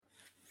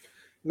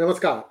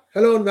Namaskar.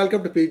 Hello and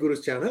welcome to P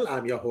Guru's channel.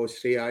 I'm your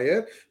host Sri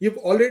Iyer. You've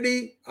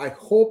already, I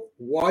hope,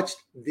 watched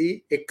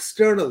the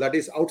external, that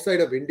is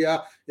outside of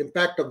India,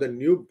 impact of the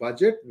new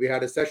budget. We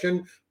had a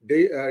session,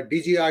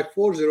 DGI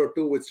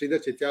 402 with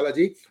Sridhar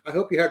Chityalaji. I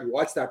hope you had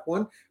watched that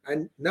one.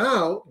 And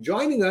now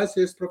joining us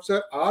is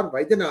Professor R.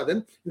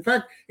 Vaidyanathan. In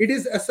fact, it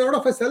is a sort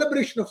of a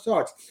celebration of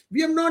sorts.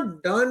 We have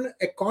not done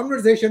a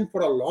conversation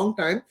for a long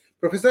time.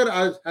 Professor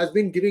has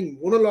been giving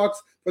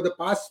monologues for the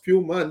past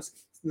few months.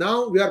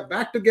 Now we are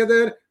back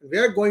together. We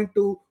are going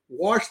to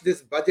wash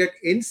this budget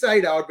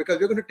inside out because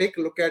we're going to take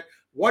a look at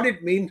what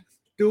it means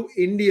to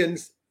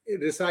Indians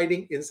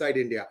residing inside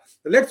India.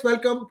 So let's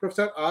welcome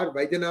Professor R.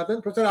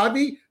 Vaidyanathan. Professor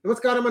R.V.,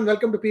 Namaskaram and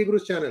welcome to P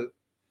Guru's channel.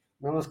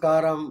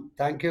 Namaskaram.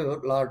 Thank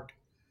you, Lord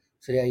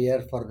Sri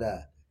Iyer, for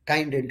the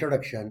kind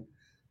introduction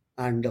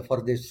and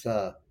for this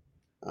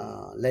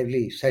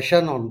lively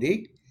session on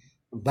the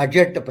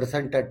budget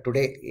presented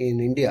today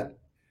in India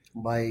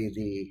by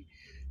the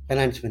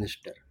Finance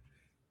Minister.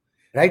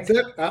 Right?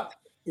 Sir, I'm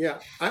Yeah.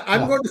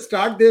 going to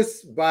start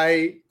this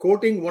by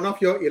quoting one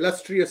of your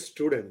illustrious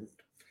students.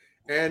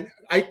 And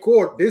I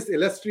quote, this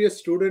illustrious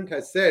student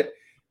has said,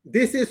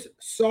 this is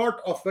sort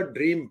of a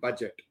dream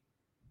budget.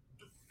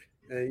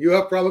 You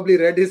have probably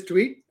read his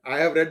tweet. I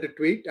have read the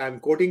tweet. I'm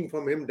quoting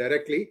from him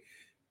directly.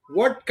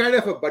 What kind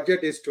of a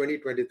budget is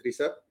 2023,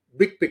 sir?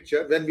 Big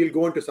picture. Then we'll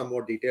go into some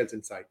more details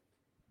inside.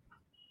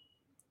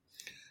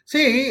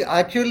 See,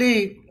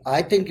 actually,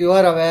 I think you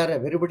are aware,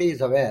 everybody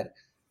is aware,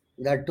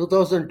 that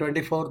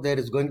 2024 there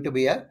is going to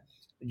be a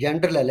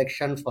general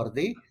election for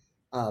the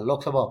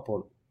Lok Sabha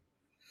poll.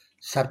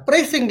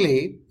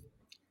 Surprisingly,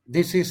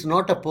 this is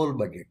not a poll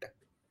budget.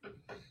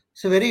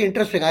 So very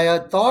interesting. I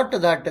thought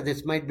that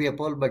this might be a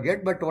poll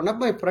budget, but one of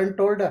my friend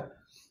told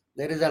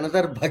there is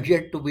another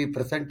budget to be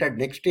presented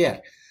next year.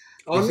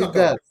 This is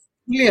the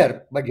full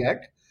year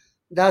budget.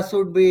 That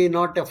should be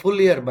not a full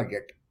year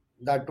budget.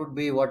 That would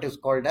be what is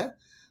called a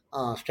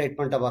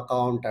statement of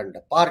account and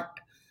part.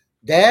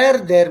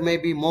 There may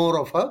be more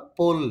of a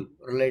poll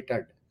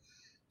related.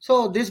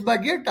 So this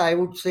budget, I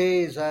would say,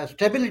 is a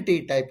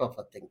stability type of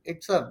a thing.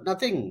 It's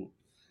nothing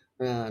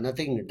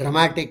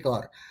dramatic,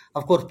 or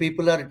of course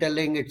people are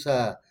telling it's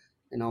a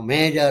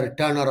major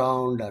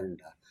turnaround and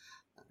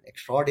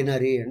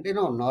extraordinary, and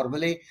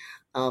normally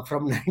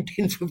from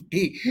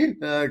 1950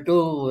 to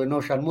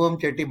Shanmugam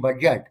Chetty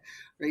budget,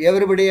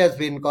 everybody has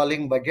been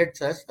calling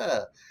budgets as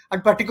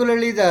and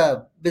particularly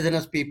the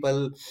business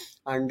people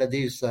and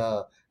these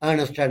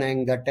Ernst &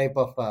 Young, that type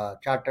of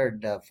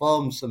chartered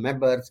firms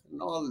members,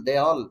 and all, they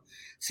all,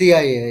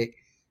 CIA,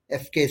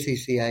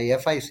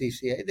 FKCCI,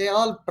 FICCI, they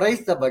all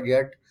price the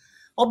budget.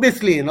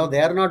 Obviously,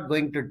 they are not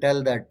going to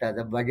tell that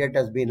the budget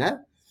has been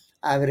a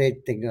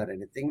average thing or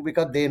anything,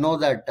 because they know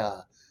that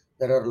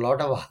there are a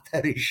lot of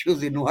other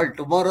issues involved.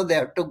 Tomorrow they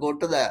have to go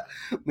to the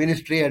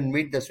ministry and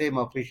meet the same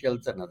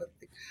officials and other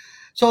things.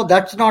 So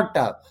that's not.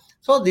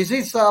 So this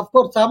is, of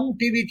course, some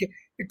TV.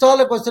 It's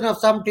all a question of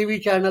some TV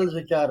channels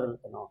which are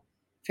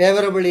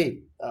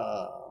favorably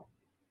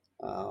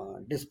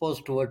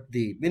disposed toward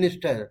the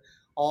minister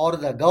or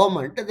the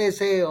government. They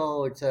say,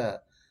 oh, it's a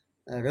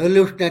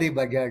revolutionary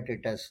budget.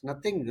 It has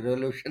nothing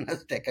revolution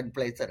has taken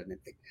place or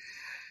anything.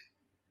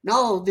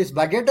 Now, this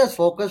budget has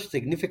focused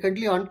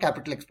significantly on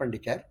capital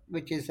expenditure,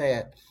 which is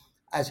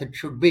as it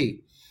should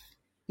be,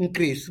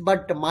 increased.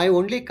 But my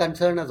only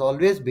concern has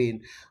always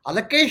been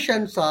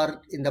allocations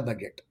are in the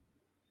budget.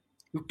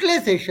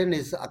 Utilization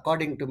is,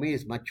 according to me,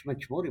 is much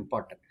more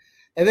important.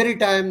 Every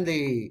time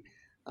the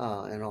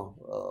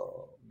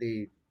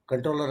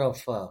controller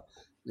of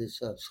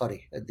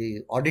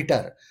the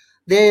auditor,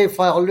 they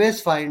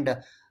always find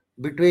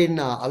between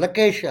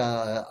allocation,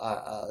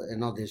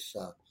 this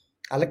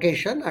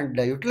allocation and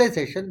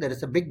utilization, there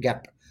is a big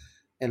gap.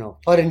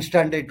 For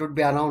instance, it would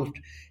be announced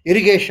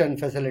irrigation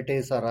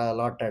facilities are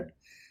allotted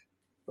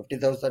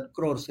 50,000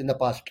 crores in the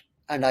past,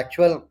 and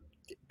actual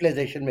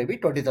utilization may be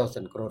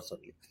 20,000 crores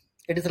only.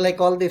 It is like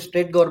all the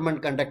state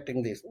government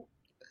conducting this,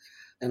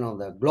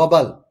 the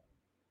global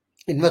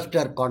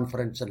investor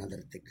conference and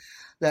other thing.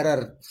 There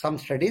are some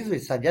studies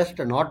which suggest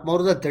not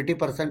more than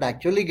 30%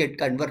 actually get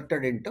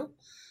converted into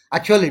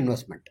actual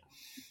investment.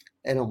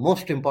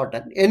 Most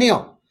important.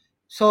 Anyhow,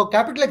 so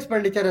capital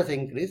expenditure has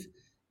increased.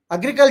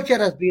 Agriculture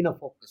has been a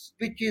focus,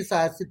 which is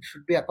as it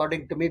should be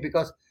according to me,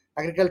 because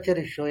agriculture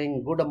is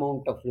showing good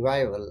amount of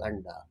revival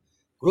and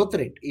growth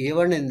rate.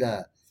 Even in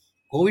the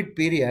COVID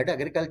period,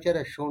 agriculture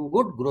has shown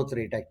good growth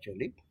rate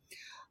actually.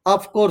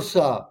 Of course,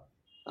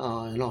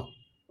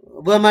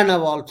 women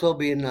have also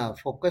been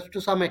focused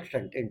to some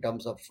extent in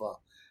terms of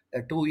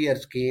a 2-year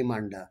scheme,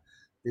 and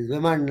these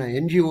women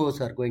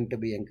NGOs are going to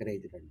be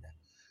encouraged. And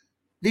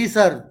these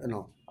are,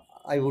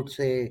 I would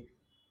say,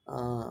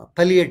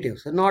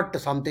 palliatives, not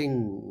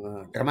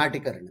something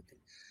dramatic or anything.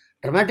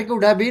 Dramatic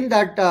would have been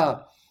that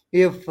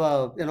if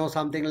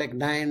something like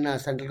 9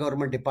 central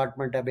government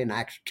department have been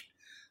axed,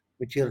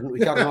 which are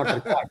not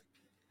required.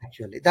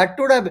 Actually, that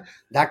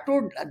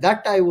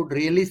I would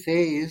really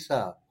say is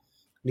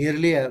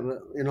nearly a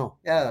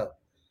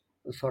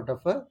sort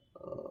of a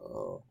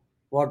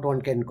what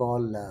one can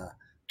call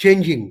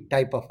changing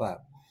type of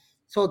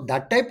so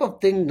that type of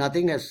thing,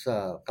 nothing has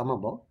come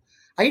about.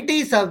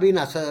 ITs have been,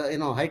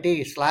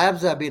 IT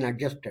slabs have been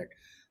adjusted.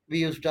 We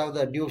used to have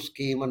the new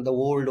scheme and the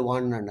old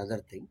one and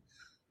other thing.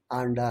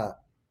 And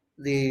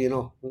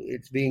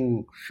it's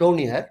being shown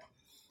here.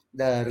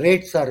 The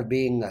rates are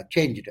being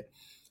changed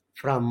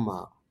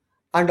from,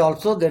 and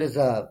also there is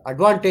a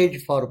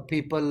advantage for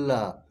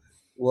people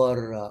who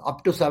are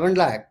up to 7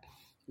 lakh.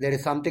 There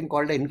is something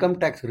called the income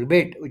tax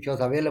rebate, which was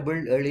available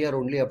earlier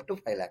only up to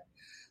 5 lakh.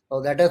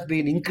 So that has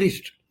been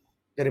increased,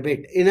 the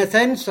rebate. In a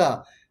sense,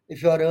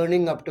 if you are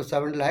earning up to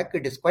 7 lakh,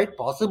 it is quite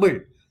possible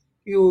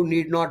you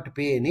need not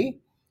pay any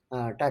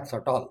tax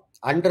at all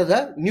under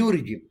the new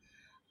regime,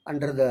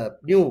 under the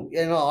new,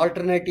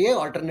 alternate A,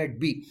 alternate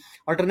B.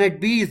 Alternate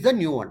B is the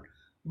new one.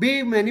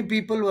 B, many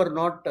people were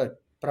not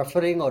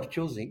preferring or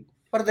choosing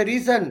for the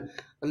reason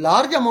a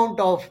large amount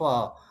of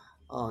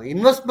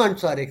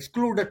investments are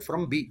excluded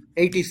from B,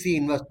 ATC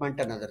investment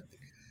and other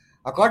things.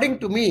 According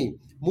to me,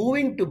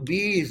 moving to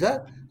B is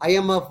a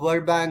IMF,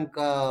 World Bank,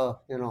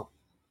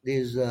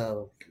 these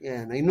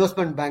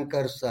investment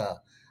bankers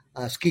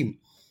scheme.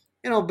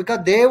 Because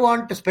they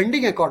want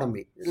spending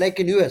economy, like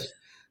in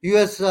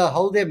US,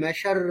 how they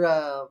measure,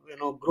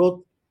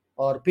 growth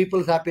or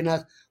people's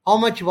happiness, how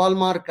much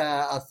Walmart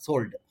has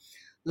sold.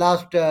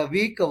 Last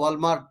week,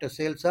 Walmart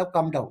sales have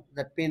come down.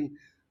 That means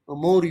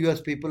more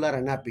US people are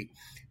unhappy.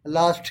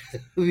 Last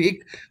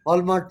week,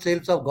 Walmart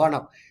sales have gone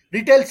up.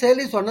 Retail sale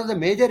is one of the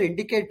major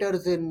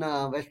indicators in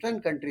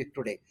Western countries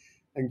today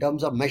in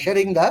terms of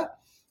measuring the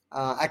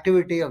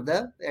activity of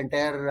the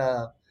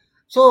entire.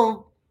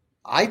 So,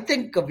 I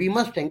think we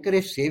must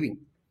encourage saving.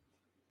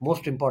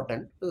 Most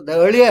important. The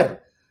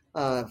earlier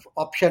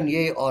option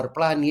A or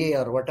plan A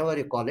or whatever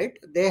you call it,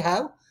 they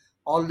have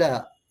all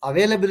the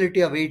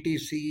availability of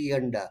ATC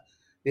and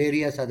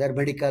various other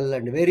medical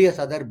and various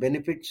other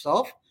benefits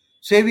of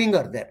saving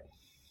are there.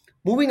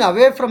 Moving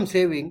away from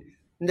saving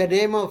in the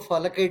name of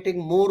allocating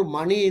more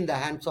money in the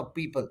hands of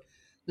people,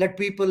 let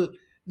people,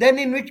 then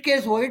in which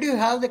case, why do you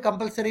have the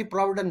compulsory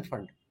provident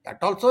fund?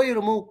 That also you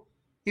remove.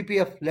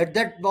 PPF, let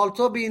that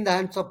also be in the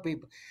hands of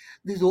people.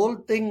 This whole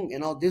thing,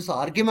 this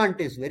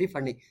argument is very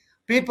funny.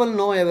 People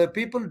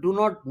do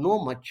not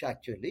know much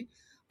actually,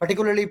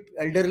 particularly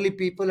elderly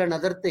people and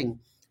other things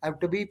have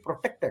to be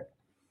protected.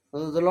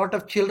 There's a lot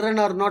of children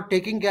are not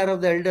taking care of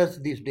the elders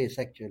these days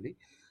actually.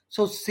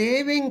 So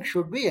saving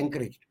should be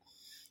encouraged.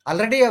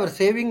 Already our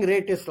saving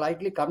rate is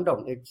slightly come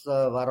down. It's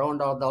around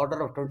the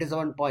order of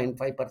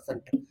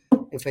 27.5%,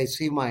 if I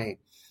see my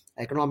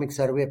economic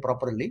survey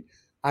properly.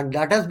 And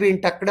that has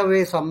been tucked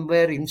away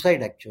somewhere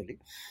inside actually.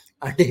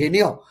 And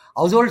anyhow,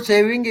 household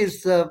saving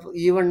is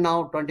even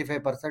now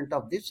 25%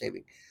 of the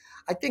saving.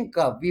 I think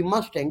we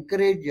must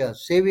encourage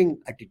saving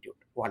attitude,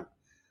 one.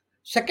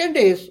 Second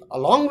is,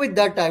 along with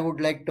that, I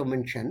would like to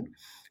mention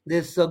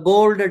this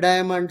gold,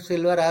 diamond,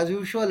 silver, as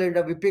usual, and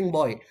a whipping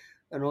boy,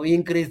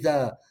 increase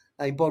the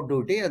import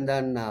duty and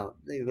then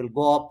they will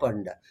go up.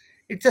 And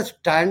it's a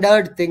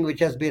standard thing which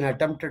has been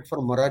attempted for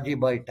Morarji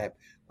Bhai time.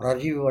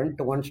 Morarji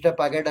went one step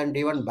ahead and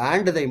even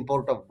banned the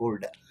import of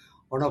gold.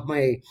 One of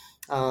my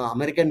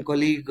American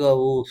colleague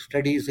who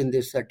studies in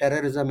this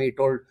terrorism, he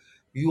told,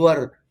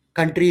 your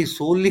country is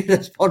solely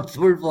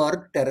responsible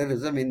for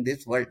terrorism in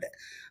this world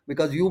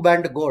because you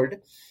banned gold.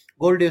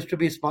 Gold used to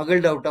be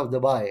smuggled out of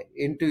Dubai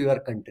into your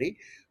country,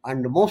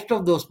 and most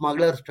of those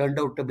smugglers turned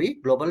out to be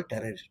global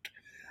terrorists.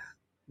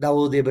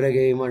 Dawood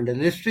Ibrahim, and the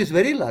list is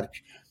very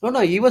large. No,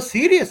 he was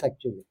serious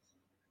actually.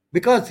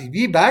 Because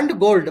we banned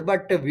gold,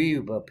 but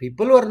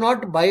people were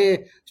not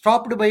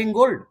stopped buying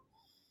gold.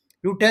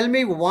 You tell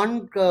me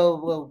one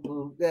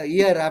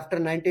year after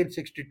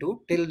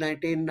 1962 till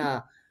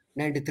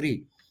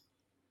 1993,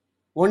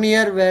 1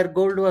 year where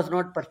gold was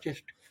not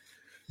purchased.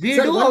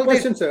 Sir, one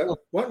question, sir.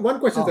 One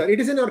question, sir. It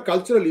is in our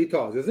cultural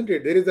ethos, isn't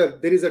it?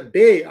 There is a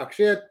day,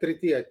 Akshaya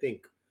Tritiya, I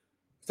think.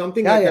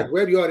 Something like that,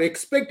 where you are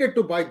expected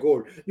to buy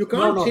gold. You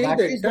can't change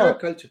the entire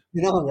culture.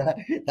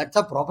 That's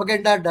a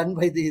propaganda done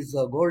by these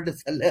gold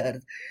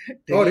sellers.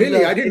 Oh,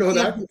 really? I didn't know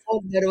that. Before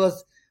there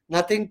was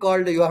nothing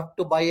called you have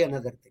to buy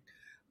another thing.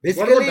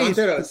 Basically, what about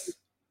Dhanteras?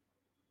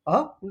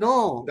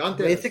 No. Dhanteras.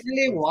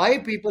 Basically, why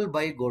people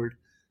buy gold?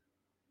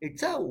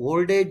 It's a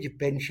old age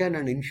pension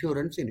and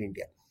insurance in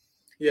India.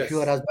 Yes. If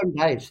your husband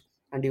dies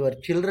and your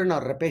children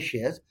are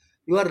rapacious,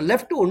 you are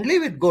left only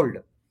with gold.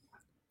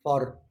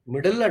 For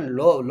middle and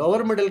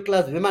lower middle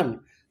class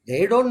women,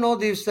 they don't know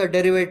these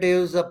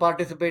derivatives,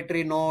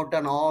 participatory note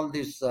and all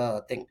this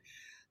thing.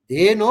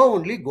 They know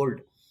only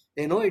gold.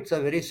 They know it's a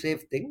very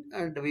safe thing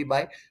and we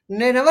buy.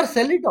 They never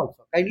sell it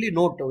also. Kindly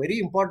note, a very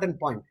important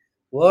point.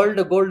 World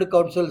Gold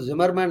Council,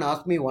 Zimmerman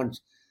asked me once,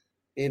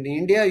 in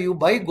India, you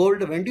buy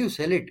gold, when do you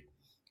sell it?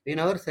 We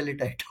never sell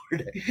it, I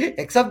told.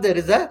 Except there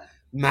is a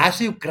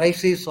massive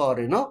crisis or,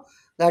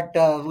 that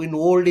in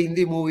old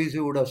Hindi movies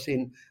you would have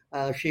seen.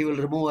 She will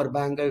remove her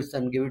bangles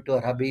and give it to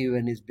her hubby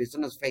when his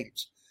business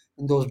fails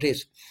in those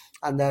days.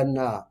 And then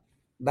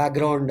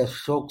background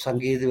Shok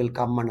Sangeet will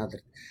come and other.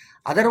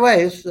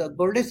 Otherwise,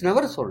 gold is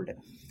never sold.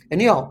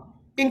 Anyhow,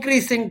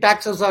 increasing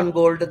taxes on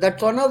gold.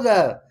 That's one of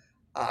the,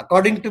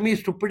 according to me,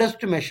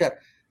 stupidest measure,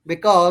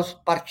 because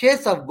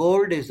purchase of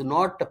gold is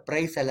not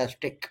price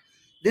elastic.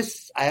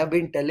 This I have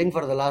been telling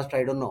for the last,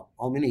 I don't know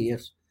how many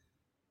years.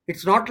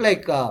 It's not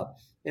like,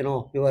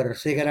 your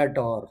cigarette,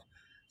 or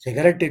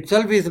cigarette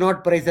itself is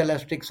not price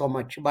elastic so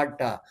much, but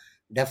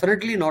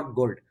definitely not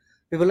gold.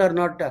 People are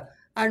not,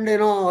 and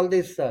all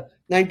this,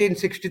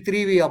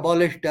 1963 we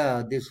abolished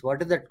this,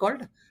 what is that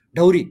called?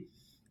 Dowry.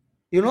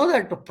 You know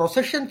that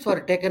processions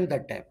were taken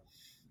that time.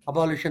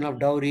 Abolition of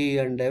dowry,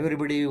 and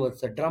everybody was,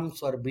 the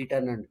drums were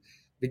beaten, and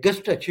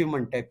biggest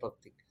achievement type of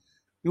thing.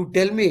 You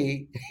tell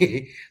me,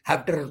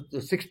 after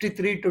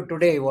 63 to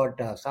today, what,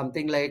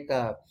 something like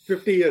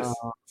 50 years,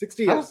 uh,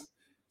 60 huh? years,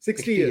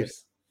 60 60 years.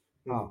 years.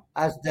 Hmm.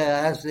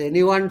 Has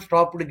anyone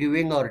stopped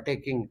giving or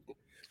taking?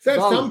 Sir,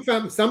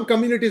 So some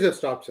communities have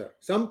stopped, sir.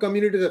 Some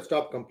communities have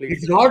stopped it's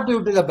completely. not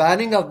due to the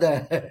banning of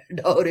the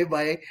dowry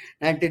by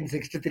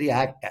 1963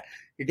 Act.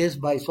 It is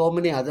by so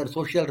many other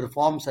social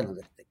reforms and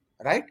other things,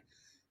 right?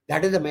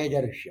 That is a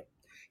major issue.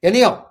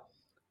 Anyhow,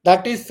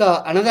 that is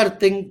another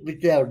thing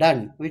which they have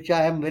done, which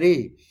I am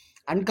very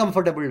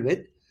uncomfortable with.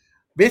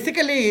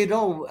 Basically,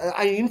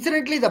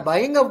 incidentally, the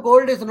buying of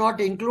gold is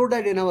not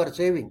included in our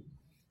saving.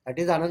 That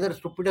is another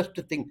stupidest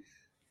thing.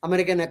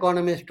 American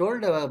economists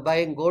told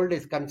buying gold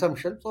is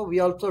consumption, so we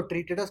also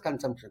treat it as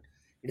consumption.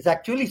 It is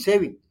actually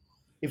saving,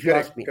 if you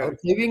ask Correct, me. Our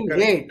correct, saving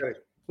correct, rate correct.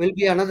 will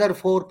be another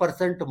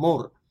 4%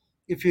 more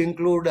if you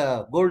include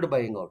gold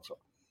buying also.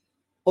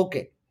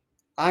 Okay.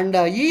 And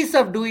ease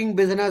of doing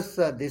business,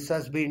 this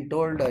has been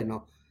told,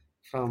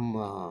 from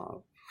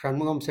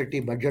Shanmugam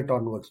Sethi budget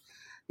onwards.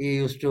 He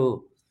used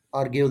to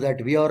argue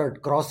that we are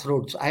at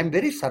crossroads. I am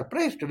very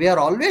surprised. We are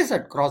always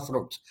at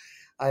crossroads.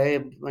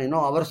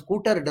 Our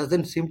scooter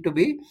doesn't seem to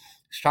be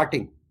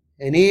starting.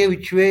 Any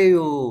which way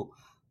you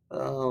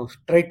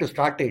try to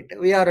start it,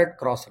 we are at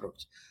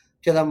crossroads.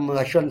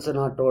 Ashwin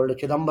Sinha told,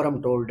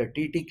 Chidambaram told,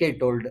 TTK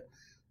told,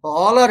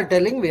 all are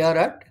telling we are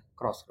at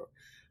crossroads.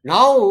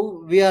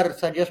 Now we are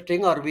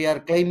suggesting, or we are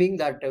claiming,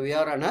 that we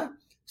are on a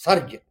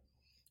surge,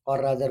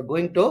 or rather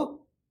going to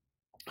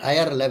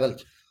higher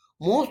levels.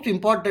 Most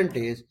important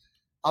is,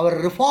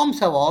 our reforms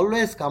have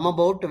always come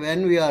about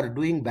when we are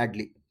doing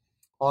badly,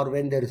 or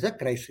when there is a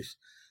crisis.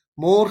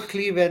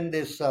 Mostly when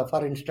this,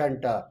 for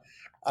instance,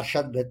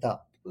 Arshad Mehta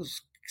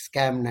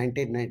scam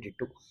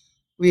 1992,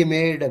 we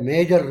made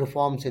major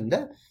reforms in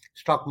the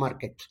stock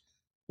markets.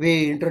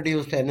 We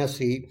introduced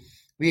NSE,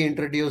 we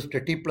introduced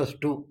T plus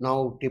 2,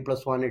 now T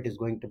plus 1 it is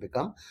going to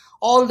become.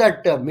 All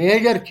that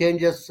major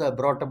changes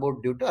brought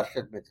about due to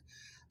Arshad Mehta.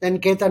 Then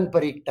Ketan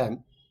Parikh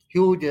time,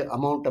 huge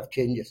amount of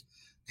changes.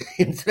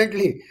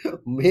 Incidentally,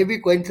 maybe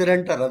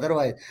coincident or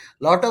otherwise,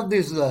 lot of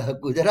these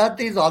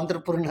Gujaratis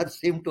entrepreneurs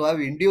seem to have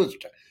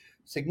induced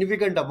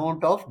significant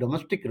amount of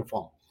domestic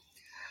reform.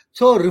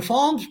 So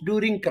reforms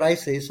during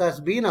crisis has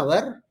been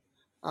our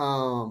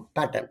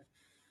pattern.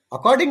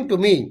 According to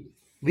me,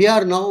 we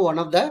are now one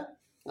of the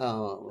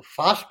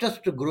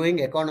fastest growing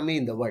economy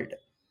in the world,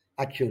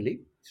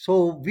 actually.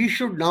 So we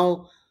should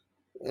now,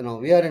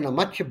 we are in a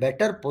much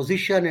better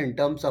position in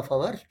terms of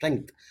our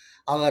strength.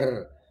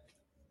 Our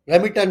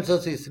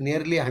remittances is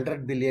nearly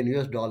 100 billion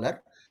US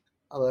dollar.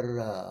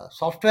 Our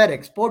software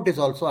export is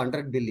also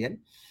 100 billion.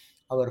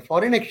 Our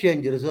foreign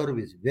exchange reserve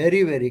is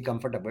very, very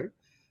comfortable.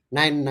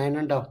 Nine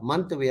and a half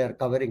month we are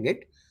covering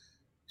it.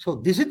 So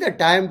this is the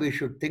time we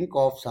should think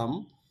of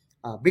some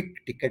big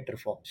ticket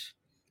reforms.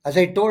 As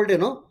I told,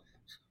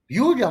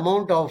 huge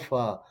amount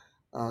of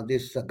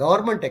this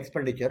government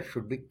expenditure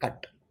should be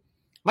cut.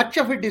 Much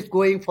of it is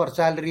going for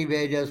salary,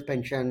 wages,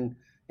 pension,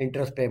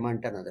 interest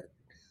payment, and other.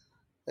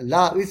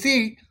 We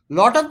see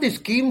lot of the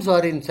schemes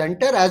are in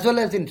center as well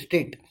as in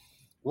state.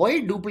 Why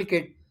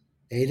duplicate?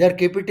 Either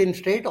keep it in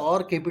state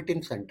or keep it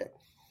in center.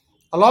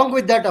 Along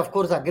with that, of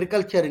course,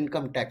 agriculture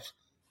income tax.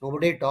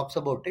 Nobody talks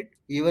about it.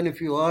 Even if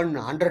you earn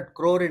 100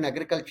 crore in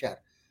agriculture,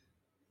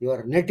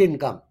 your net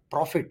income,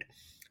 profit,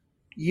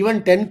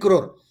 even 10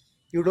 crore,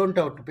 you don't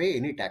have to pay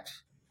any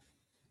tax.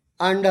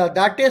 And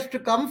that is to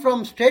come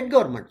from state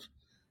governments.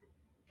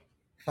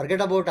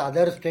 Forget about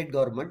other state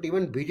government.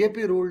 Even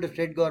BJP ruled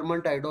state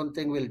government, I don't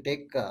think will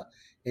take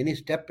any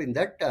step in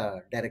that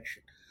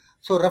direction.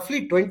 So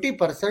roughly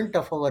 20%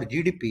 of our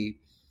GDP,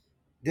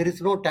 there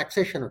is no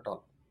taxation at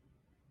all.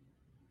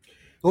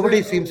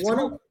 Nobody Sir, seems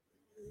to.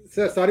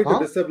 sir, sorry to Huh?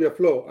 disturb your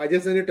flow. I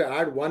just needed to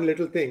add one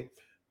little thing.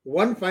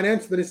 One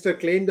finance minister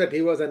claimed that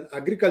he was an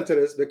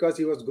agriculturist because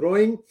he was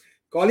growing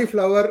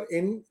cauliflower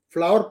in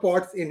flower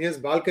pots in his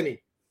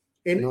balcony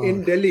in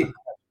No. Delhi.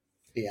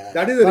 Yeah.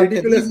 That is a But these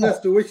are, ridiculousness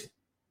to which.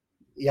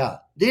 yeah,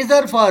 these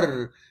are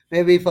for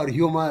maybe for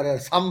humor or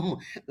some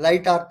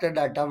light-hearted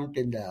attempt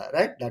in the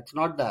right. That's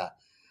not the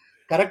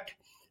correct.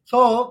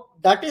 So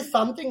that is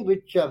something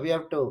which we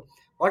have to.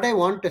 What I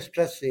want to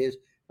stress is,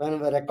 when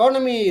our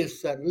economy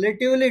is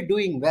relatively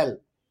doing well,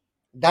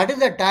 that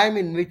is a time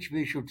in which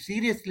we should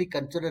seriously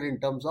consider in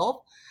terms of,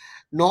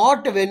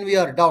 not when we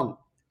are down.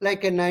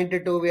 Like in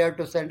 92, we have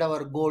to send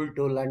our gold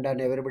to London.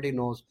 Everybody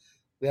knows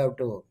we have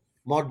to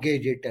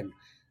mortgage it. And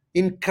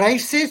in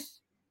crisis,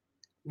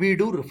 we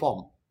do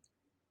reform.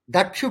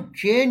 That should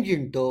change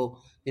into,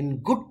 in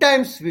good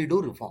times, we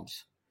do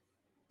reforms.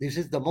 This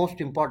is the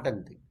most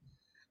important thing.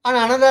 And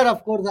another,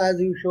 of course, as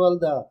usual,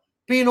 the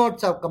P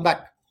notes have come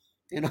back.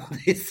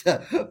 This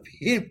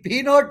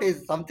P note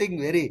is something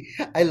very,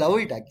 I love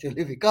it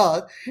actually,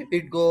 because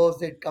it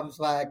goes, it comes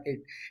back,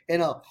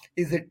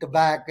 is it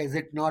back, is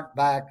it not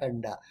back?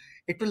 And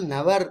it will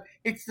never,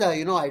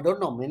 I don't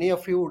know, many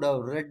of you would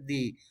have read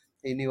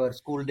in your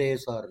school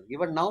days, or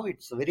even now,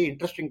 it's very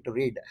interesting to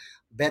read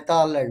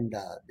Bethal and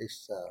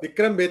this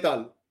Vikram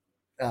Betal.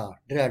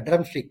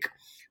 Drumstick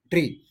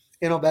tree.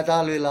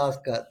 Bethal will ask,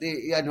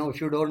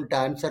 if you don't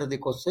answer the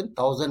question,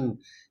 1,000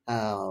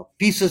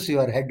 pieces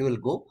your head will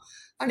go,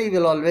 and he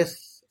will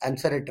always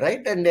answer it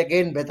right. And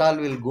again, Bethal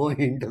will go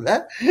into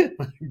the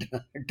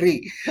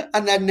tree,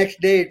 and then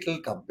next day it will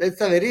come.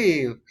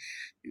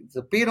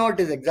 The P note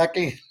is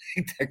exactly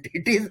like that.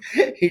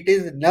 It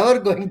is never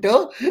going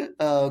to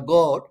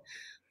go out.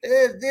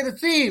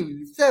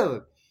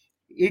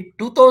 In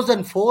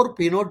 2004,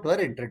 P note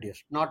were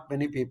introduced. Not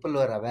many people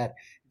were aware.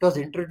 It was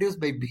introduced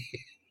by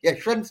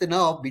Yashwant Sinha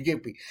of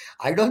BJP.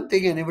 I don't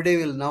think anybody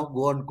will now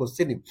go and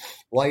question him.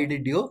 Why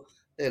did you?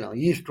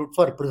 He stood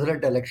for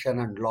president election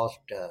and lost,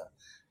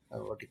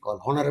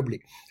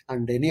 honorably.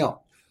 And anyhow,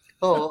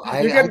 so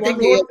I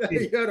think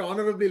you're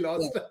honorably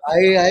lost.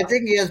 I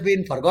think he has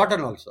been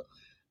forgotten also.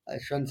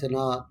 Yashwant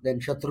Sinha, then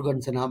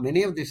Shatrughan Sinha,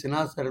 many of the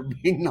Sinhas are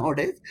being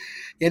nowadays.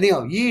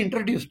 Anyhow, he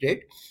introduced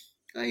it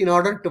in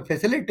order to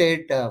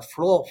facilitate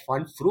flow of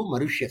funds through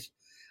Mauritius.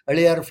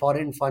 Earlier,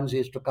 foreign funds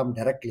used to come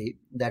directly.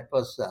 That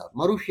was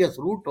Mauritius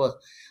route was,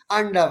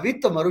 and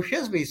with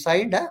Mauritius we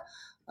signed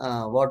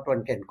what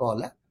one can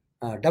call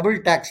a double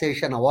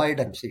taxation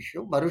avoidance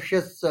issue.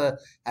 Mauritius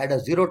had a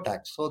zero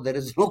tax, so there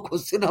is no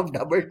question of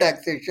double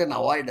taxation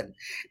avoidance.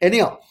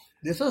 Anyhow,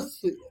 this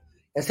was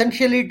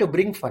essentially to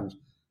bring funds,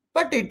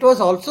 but it was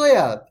also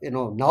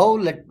now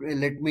let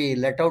me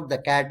let out the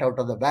cat out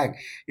of the bag.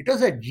 It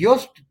was a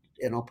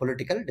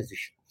political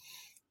decision.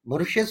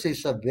 Mauritius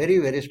is a very,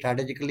 very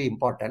strategically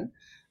important,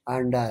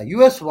 and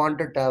US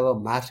wanted to have a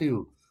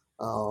massive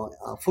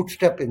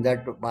footstep in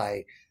that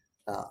by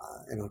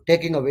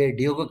taking away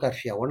Diego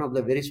Garcia, one of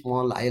the very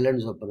small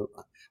islands of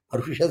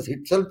Mauritius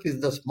itself is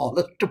the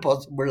smallest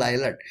possible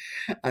island,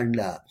 and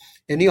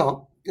India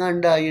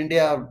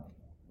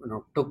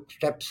took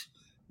steps.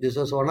 This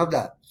was one of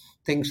the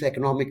things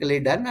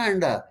economically done,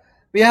 and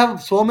we have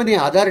so many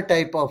other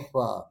type of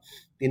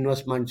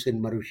investments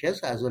in Mauritius,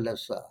 as well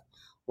as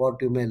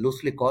what you may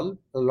loosely call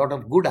a lot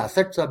of good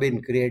assets have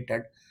been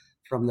created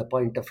from the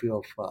point of view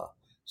of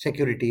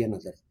security and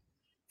others.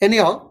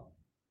 Anyhow,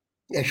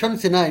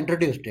 Yashwant Sinha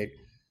introduced it.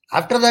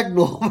 After that,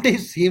 nobody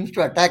seems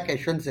to attack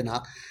Yashwant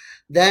Sinha.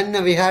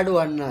 Then we had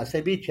one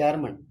SEBI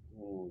chairman.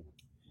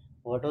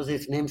 What was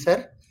his name,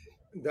 sir?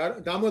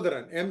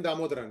 Damodaran, M.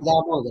 Damodaran.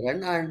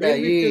 Damodaran, and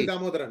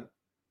Damodaran.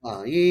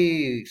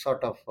 He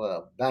sort of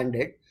banned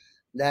it.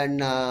 Then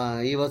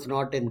he was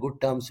not in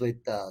good terms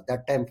with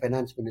that time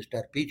Finance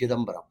Minister P.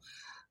 Chidambaram.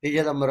 P.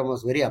 Chidambaram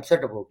was very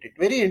upset about it.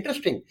 Very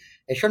interesting.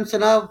 Yashwant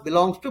Sinha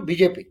belongs to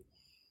BJP.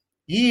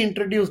 He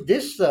introduced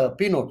this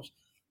P notes.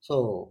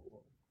 So,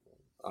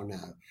 on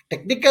a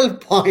technical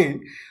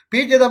point,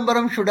 P.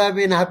 Chidambaram should have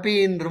been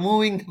happy in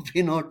removing the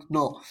P notes.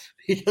 No,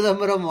 P.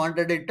 Chidambaram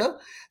wanted it to.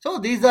 So,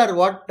 these are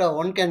what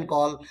one can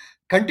call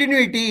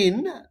continuity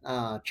in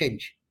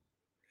change.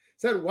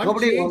 Sir, one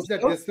change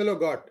that this fellow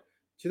got.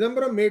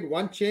 Chidambaram made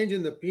one change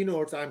in the P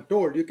notes, I'm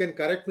told. You can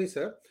correct me,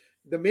 sir.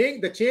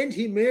 The change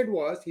he made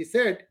was, he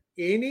said,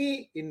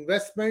 any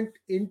investment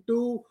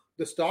into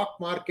the stock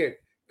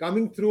market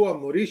coming through a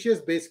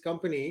Mauritius-based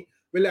company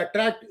will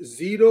attract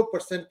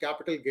 0%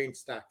 capital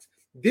gains tax.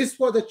 This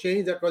was the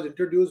change that was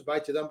introduced by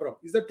Chidambaram.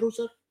 Is that true,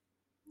 sir?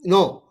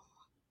 No.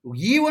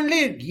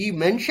 He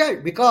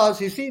mentioned,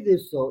 because you see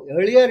this,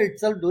 earlier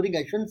itself during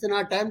Yashwant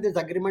Sinha time, this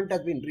agreement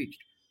has been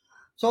reached.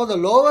 So the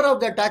lower of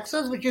the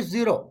taxes, which is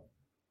zero.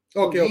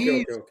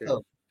 Okay.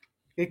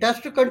 It has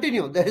to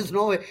continue. There is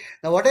no way.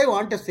 Now, what I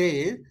want to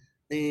say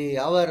is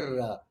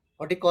our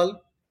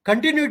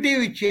continuity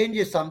with change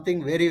is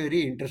something very,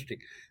 very interesting.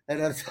 There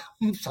are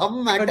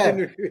some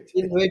matter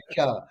in which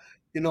UPA,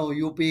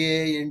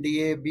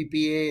 NDA,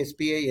 BPA,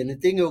 SPA,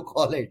 anything you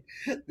call it,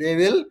 they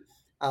will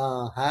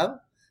have.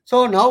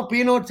 So now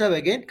P notes have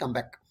again come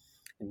back.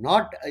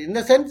 Not in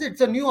the sense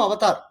it's a new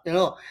avatar.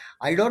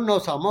 I don't know.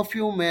 Some of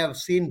you may have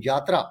seen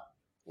Jatra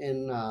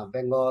in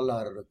Bengal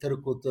or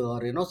Tirukuttu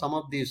or some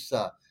of these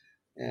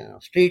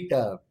street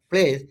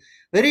plays.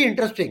 Very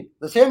interesting.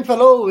 The same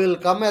fellow will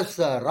come as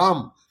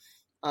Ram.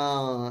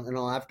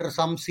 After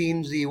some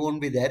scenes he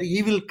won't be there.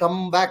 He will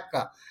come back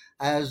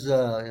as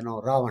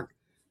Ravan.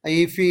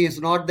 If he is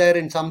not there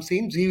in some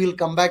scenes, he will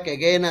come back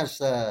again as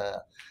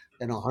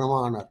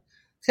Hanuman.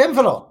 Same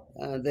fellow.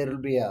 There will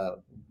be a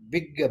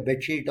big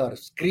bedsheet or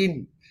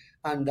screen,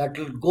 and that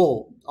will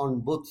go on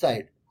both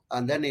sides,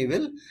 and then he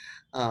will.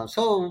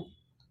 So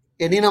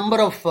any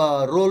number of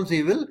roles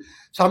he will.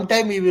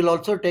 Sometime he will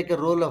also take a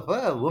role of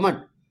a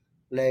woman,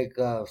 like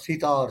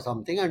Sita or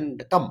something,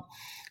 and come.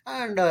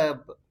 And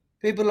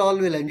people all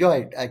will enjoy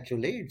it.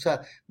 Actually, it's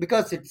a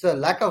because it's a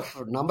lack of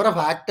number of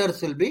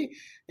actors will be,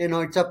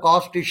 it's a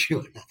cost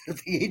issue.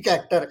 Each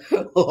actor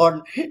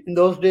on in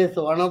those days,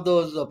 one of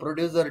those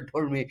producer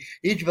told me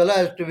each fellow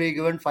has to be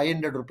given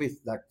 500 rupees.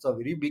 That's a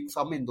very big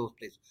sum in those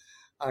days,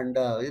 and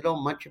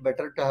much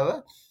better to have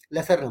a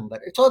lesser number.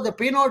 So the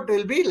P-note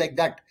will be like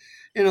that.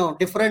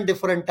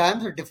 Different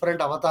times,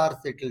 different avatars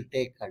it will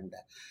take, and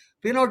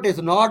P-note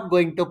is not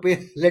going to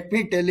pay. Let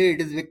me tell you,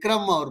 it is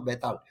Vikram or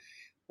Betal.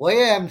 Why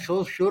I am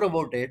so sure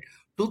about it?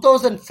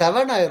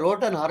 2007, I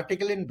wrote an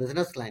article in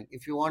Business Line.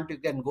 If you want, you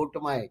can go to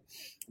my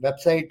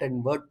website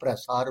and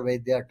WordPress,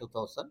 Vedya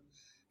 2000.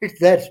 It's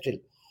there still.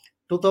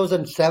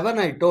 2007,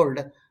 I told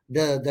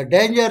the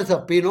dangers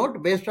of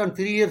P-note based on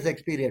 3 years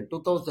experience,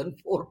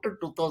 2004 to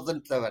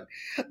 2007.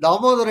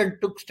 Damodaran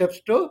took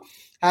steps to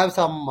have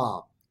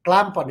some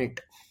clamp on it.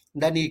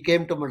 Then he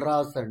came to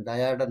Madras and I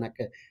had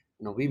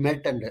we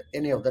met, and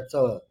anyhow, that's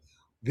a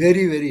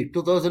very, very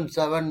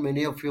 2007.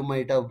 Many of you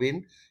might have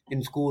been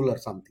in school or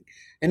something.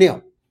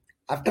 Anyhow,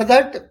 after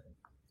that,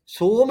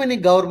 so many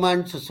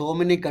governments, so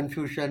many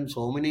confusion,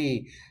 so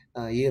many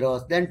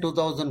eras. Then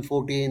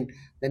 2014,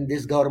 then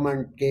this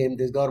government came.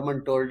 This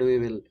government told we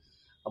will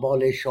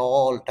abolish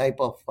all type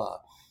of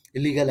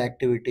illegal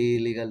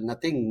activity,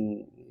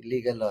 nothing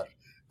illegal or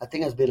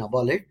nothing has been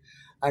abolished,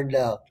 and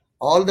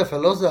all the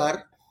fellows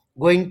are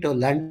going to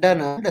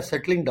London and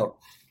settling down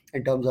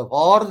in terms of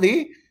or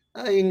the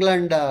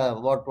England,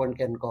 what one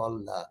can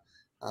call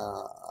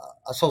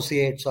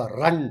associates or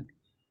run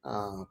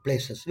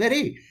places.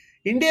 Very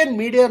Indian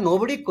media,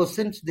 nobody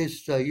questions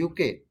this UK.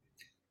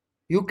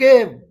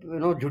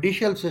 UK,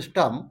 judicial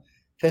system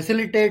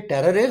facilitate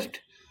terrorists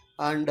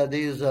and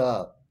these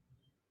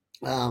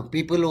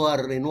people who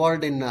are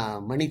involved in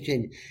money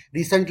change.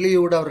 Recently,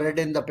 you would have read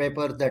in the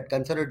paper that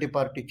Conservative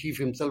Party chief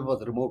himself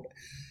was removed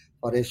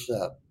for his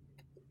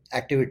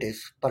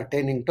activities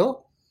pertaining to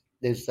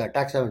this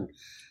tax haven.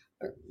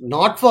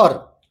 Not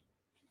for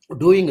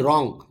doing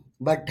wrong,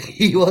 but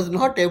he was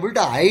not able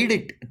to hide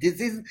it.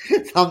 This is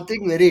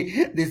something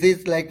this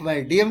is like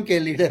my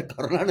DMK leader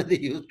Karunanidhi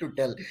used to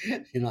tell,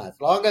 as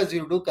long as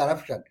you do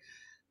corruption,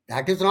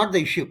 that is not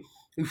the issue.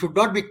 You should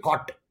not be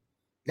caught.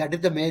 That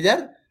is the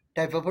major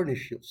type of an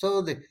issue.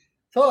 So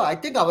I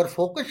think our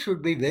focus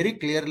should be very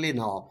clearly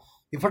now,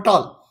 if at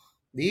all,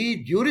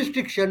 the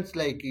jurisdictions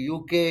like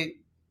UK,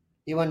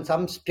 even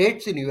some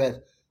states in US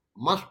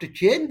must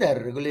change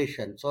their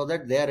regulation so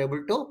that they are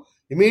able to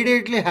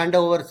immediately hand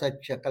over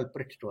such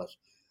culprits to us.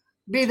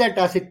 Be that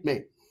as it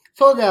may.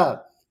 So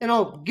the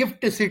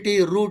Gift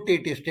City route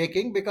it is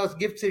taking, because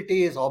Gift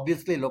City is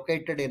obviously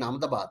located in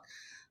Ahmedabad,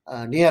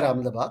 near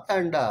Ahmedabad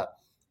and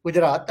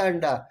Gujarat,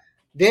 and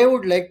they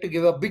would like to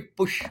give a big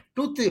push.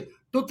 Two,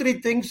 three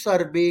things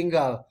are being.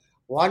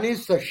 One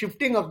is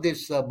shifting of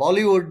this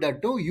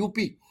Bollywood to UP,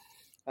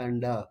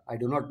 and I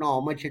do not know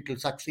how much it will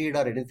succeed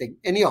or anything.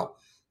 Anyhow,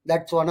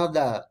 that's one of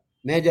the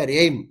major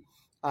aim,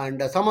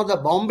 and some of the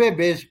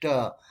Bombay-based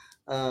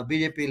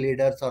BJP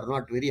leaders are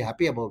not very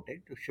happy about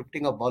it.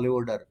 Shifting of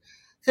Bollywood.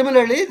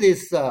 Similarly,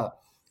 this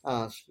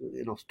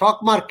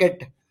stock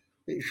market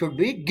should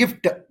be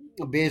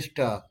gift-based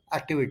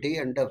activity,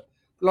 and a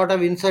lot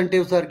of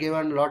incentives are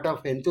given, a lot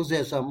of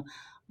enthusiasm,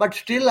 but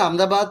still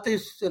Ahmedabad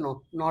is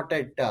not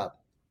at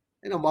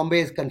Bombay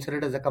is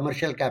considered as a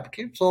commercial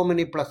capital. So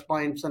many plus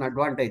points and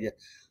advantages.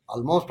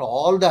 Almost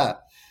all the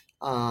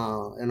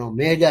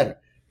major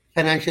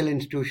financial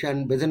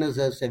institution,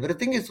 businesses,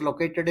 everything is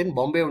located in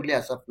Bombay only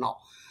as of now.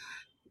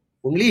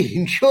 Only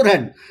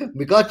insurance,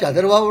 because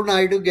Chandrababu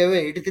Naidu gave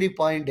a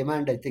 83-point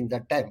demand, I think,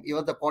 that time. He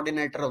was the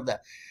coordinator of the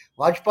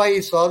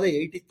Vajpayee saw the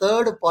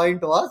 83rd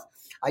point was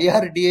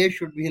IRDA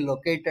should be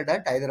located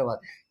at Hyderabad.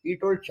 He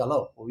told,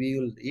 Chalo,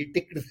 he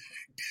ticked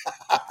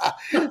that.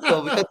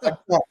 So, because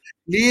that's the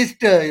least,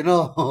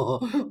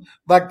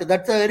 but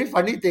that's a very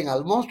funny thing.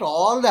 Almost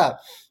all the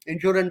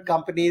insurance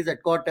companies,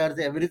 headquarters,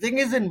 everything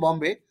is in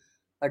Bombay,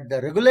 but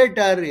the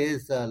regulator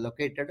is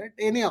located at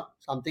anyhow.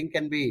 Something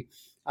can be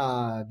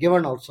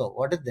given also.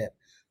 What is there?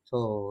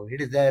 So,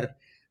 it is there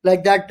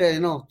like that,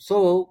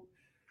 So,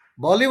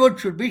 Bollywood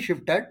should be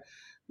shifted.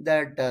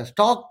 That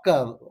stock,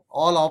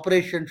 all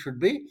operations should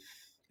be.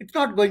 It's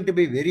not going to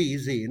be very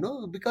easy,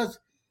 because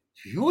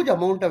huge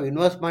amount of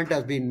investment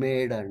has been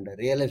made, and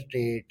real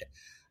estate,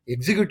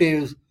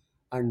 executives,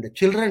 and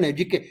children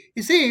educate.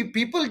 You see,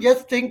 people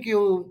just think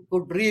you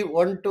could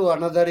one to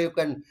another, you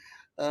can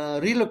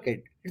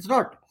relocate. It's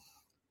not.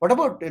 What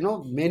about,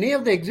 many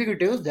of the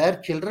executives, their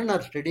children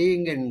are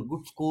studying in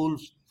good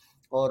schools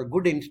or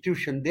good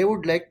institution. They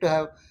would like to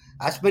have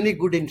as many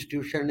good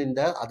institution in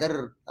the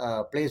other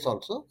place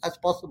also as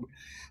possible.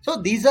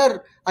 So these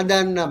are, and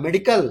then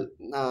medical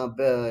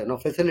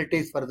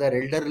facilities for their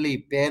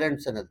elderly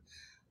parents and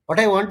what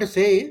I want to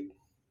say,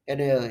 what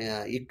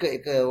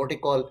you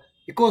call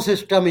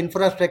ecosystem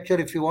infrastructure,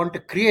 if you want to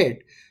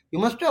create, you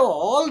must have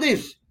all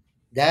this.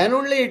 Then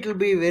only it will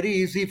be very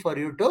easy for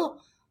you to.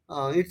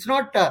 It's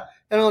not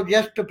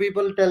just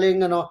people telling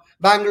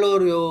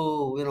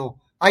Bangalore,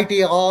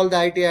 IT, all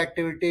the IT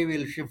activity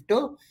will shift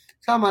to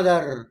some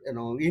other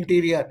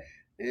interior.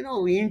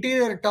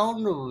 interior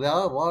town,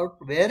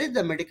 where is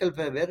the medical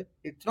fair? Where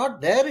it's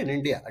not there in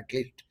India, at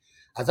least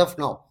as of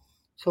now.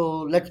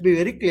 So let's be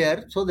very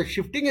clear. So the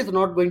shifting is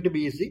not going to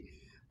be easy,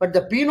 but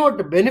the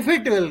P-note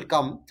benefit will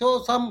come.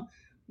 So some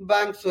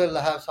banks will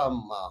have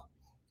some,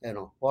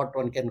 what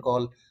one can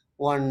call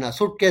one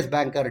suitcase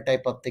banker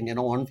type of thing.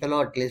 One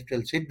fellow at least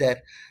will sit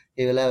there.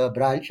 He will have a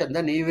branch, and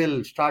then he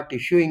will start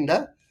issuing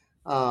the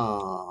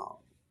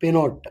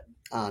P-note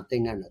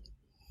thing and other.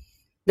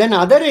 Then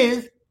other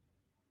is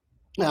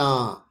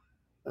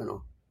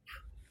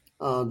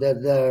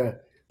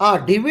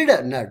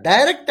dividend,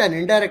 direct and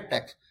indirect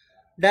tax.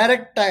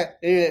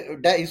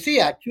 You see,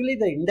 actually,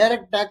 the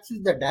indirect tax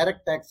is the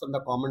direct tax on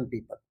the common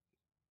people.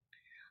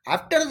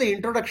 After the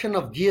introduction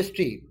of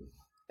GST,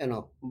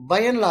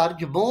 by and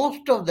large,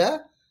 most of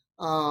the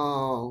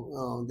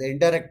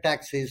indirect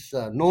tax is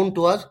known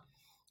to us,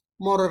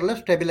 more or less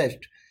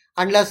stabilized,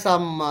 unless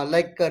some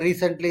like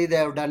recently they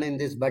have done in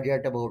this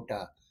budget about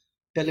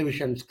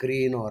television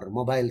screen or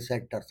mobile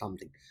set or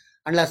something,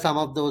 unless some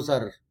of those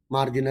are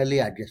marginally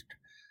adjusted.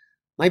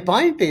 My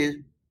point is,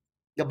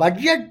 the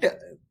budget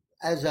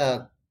as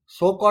a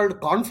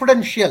so-called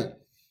confidential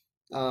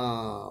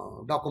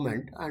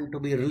document and to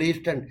be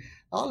released and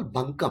all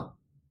bunkum,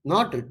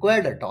 not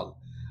required at all.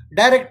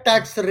 Direct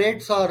tax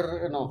rates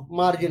are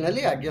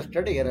marginally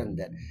adjusted here and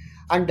there,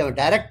 and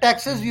direct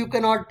taxes you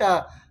cannot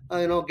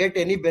get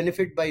any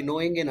benefit by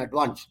knowing in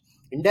advance.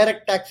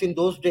 Indirect tax in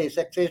those days,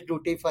 excise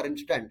duty for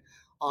instance,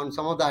 on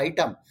some of the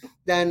item,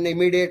 then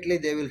immediately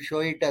they will show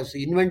it as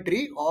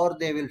inventory or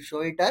they will show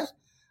it as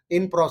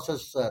in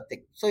process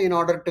thing. So in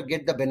order to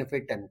get the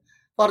benefit, and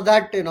for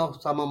that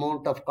some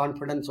amount of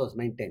confidence was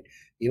maintained.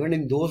 Even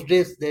in those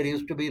days there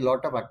used to be a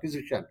lot of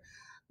acquisition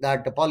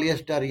that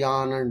polyester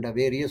yarn and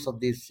various of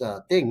these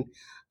thing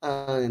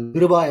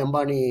Dhirubhai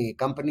Ambani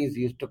companies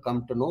used to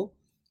come to know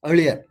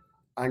earlier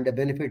and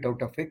benefit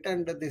out of it,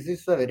 and this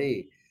is a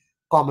very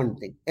common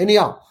thing.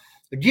 Anyhow,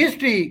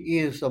 GST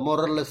is more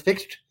or less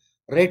fixed,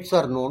 rates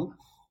are known,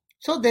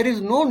 so there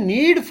is no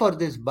need for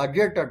this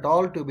budget at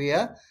all to be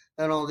a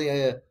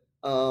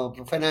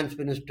the finance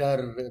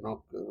minister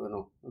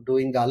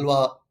doing the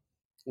halwa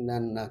and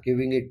then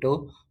giving it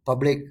to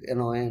public. In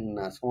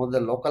some of the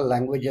local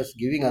languages,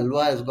 giving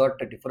halwa has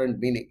got a different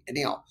meaning.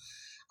 Anyhow,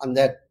 and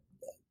that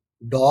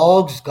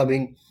dogs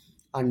coming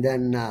and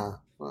then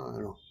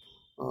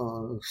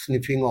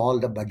sniffing all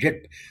the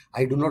budget.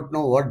 I do not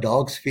know what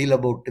dogs feel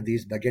about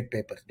these budget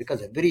papers,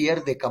 because every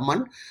year they come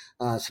and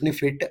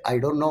sniff it. I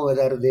don't know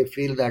whether they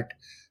feel that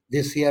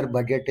this year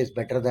budget is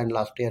better than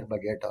last year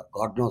budget, or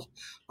God knows.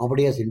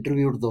 Nobody has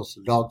interviewed those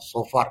dogs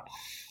so far.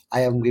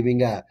 I am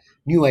giving a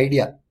new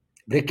idea,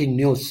 breaking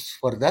news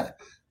for the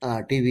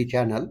TV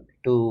channel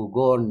to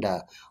go and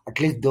at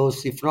least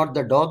those, if not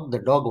the dog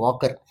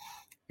walker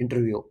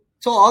interview.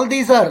 So all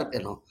these are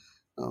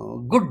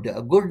good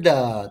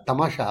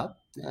tamasha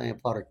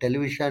for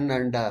television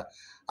and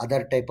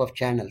other type of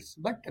channels,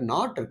 but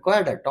not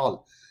required at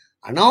all.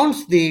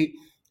 Announce the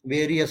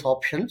various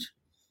options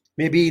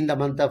maybe in the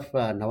month of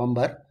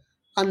November,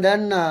 and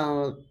then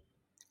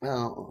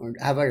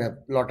have a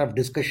lot of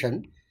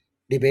discussion,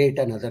 debate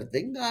and other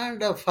thing,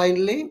 and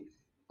finally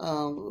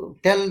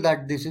tell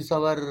that this is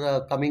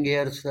our coming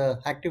year's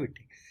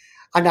activity.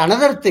 And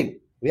another thing,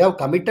 we have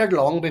committed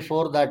long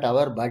before that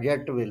our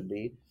budget will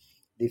be,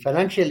 the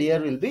financial year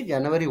will be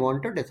January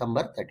 1 to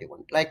December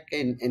 31, like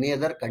in any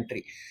other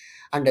country.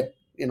 And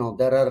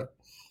there are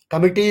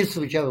committees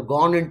which have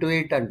gone into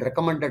it and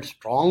recommended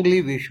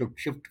strongly we should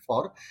shift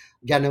for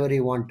January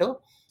 1 to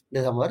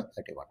December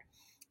 31.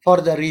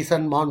 For the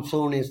reason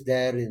monsoon is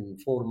there in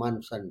 4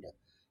 months, and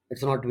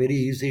it's not very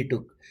easy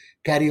to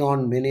carry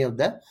on many of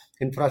the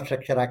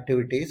infrastructure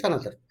activities and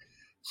other.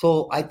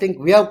 So I think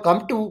we have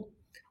come to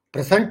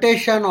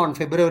presentation on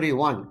February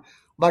 1,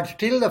 but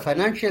still the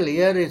financial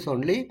year is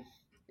only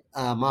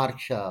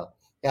April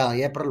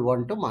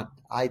 1 to March.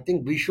 I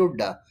think we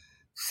should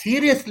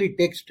seriously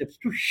take steps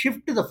to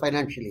shift the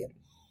financial year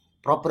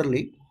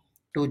properly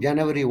to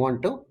January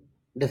 1 to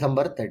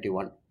December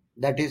 31.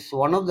 That is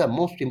one of the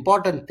most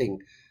important thing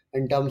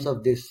in terms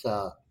of this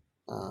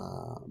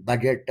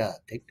budget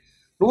thing.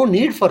 No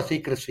need for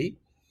secrecy,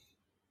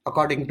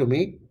 according to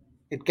me.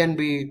 It can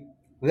be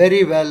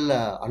very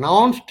well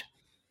announced,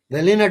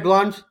 well in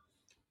advance,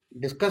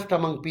 discussed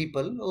among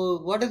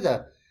people. What is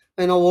the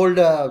old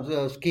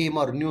scheme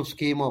or new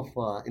scheme of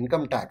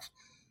income tax?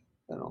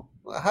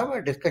 Have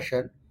a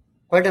discussion.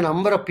 Quite a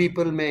number of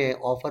people may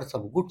offer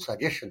some good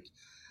suggestions,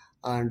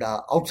 and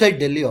outside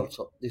Delhi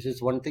also. This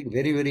is one thing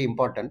very, very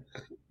important,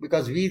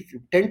 because we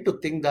tend to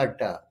think that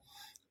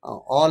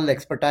all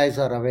expertise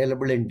are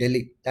available in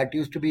Delhi. That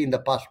used to be in the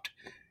past.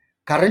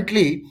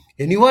 Currently,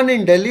 anyone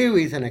in Delhi who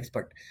is an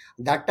expert.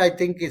 That I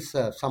think is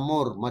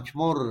much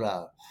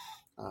more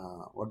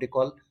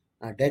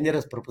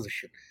dangerous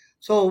proposition.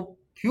 So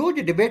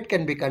huge debate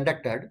can be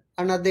conducted,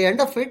 and at the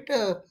end of it,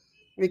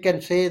 we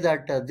can say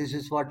that this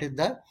is what is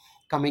the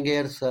coming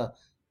year's,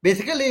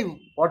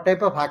 basically what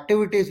type of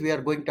activities we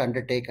are going to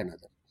undertake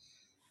another.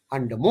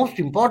 And the most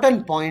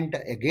important point,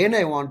 again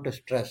I want to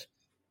stress,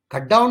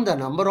 cut down the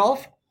number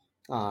of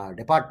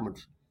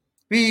departments.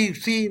 We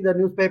see in the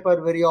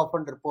newspaper very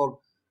often report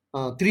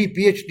 3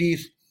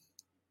 PhDs,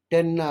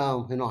 10,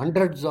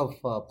 hundreds of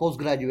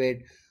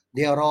postgraduate.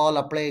 They are all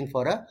applying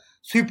for a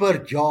sweeper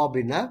job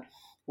in a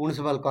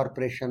municipal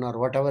corporation or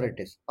whatever it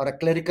is, or a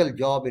clerical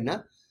job in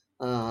a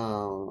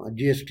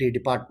GST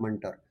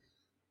department. Or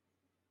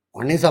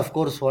one is, of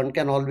course, one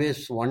can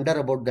always wonder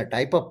about the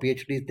type of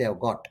PhDs they have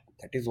got.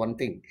 That is one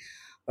thing.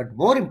 But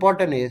more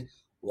important is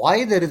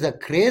why there is a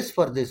craze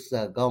for this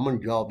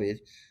government job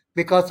is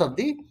because of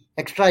the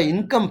extra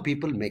income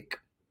people make.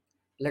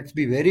 Let's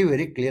be very,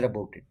 very clear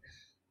about it.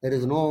 There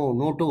is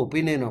no two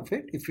opinion of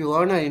it. If you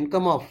earn an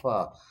income of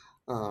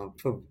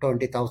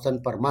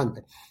 20,000 per month,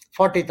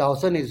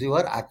 40,000 is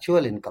your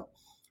actual income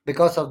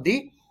because of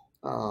the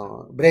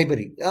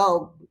bribery.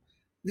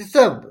 This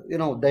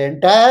the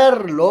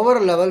entire lower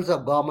levels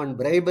of government,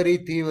 bribery,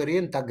 thievery,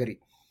 and thuggery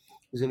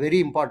is very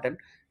important.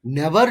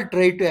 Never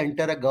try to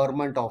enter a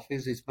government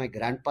office is my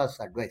grandpa's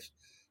advice.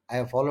 I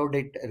have followed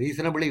it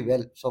reasonably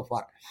well so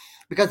far,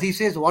 because he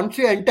says once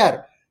you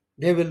enter,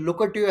 they will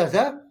look at you as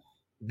a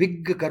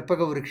big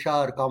Karpaka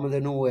Vriksha or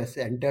Kamadhanu who has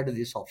entered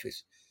this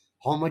office.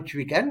 How much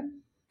we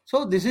can?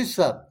 So this is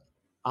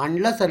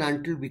unless and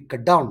until we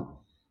cut down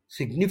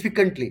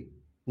significantly,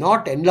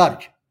 not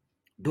enlarge.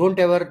 Don't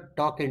ever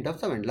talk in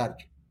terms of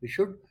enlarge. We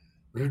should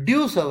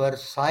reduce our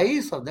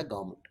size of the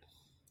government.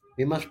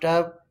 We must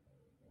have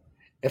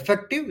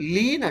effective,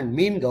 lean and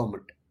mean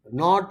government,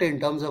 not in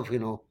terms of,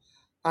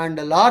 and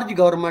a large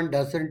government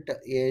doesn't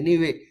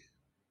anyway.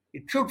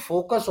 It should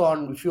focus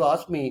on, if you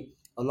ask me,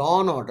 a law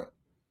and order.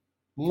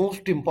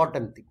 Most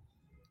important thing.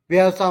 We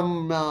have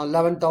some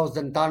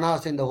 11,000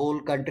 thanas in the whole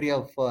country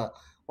of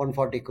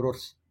 140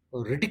 crores.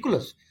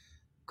 Ridiculous.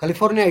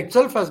 California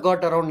itself has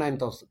got around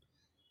 9,000.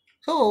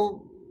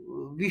 So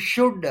we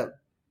should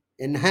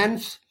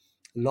enhance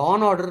law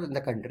and order in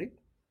the country.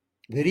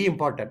 Very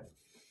important.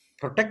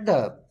 Protect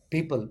the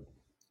people,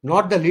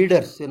 not the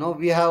leaders.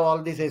 We have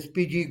all this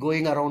SPG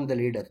going around the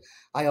leaders.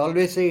 I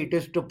always say it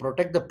is to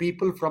protect the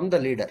people from the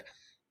leader.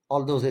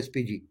 All those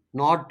SPG,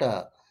 not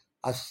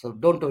us.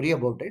 Don't worry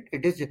about it.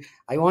 It is.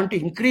 I want to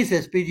increase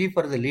SPG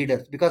for the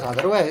leaders, because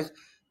otherwise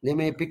they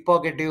may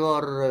pickpocket you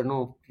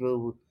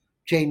or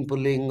chain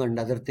pulling and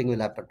other thing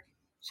will happen.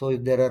 So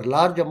if there are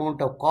large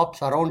amount of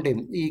cops around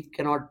him, he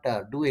cannot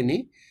do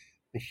any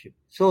mischief.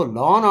 So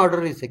law and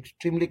order is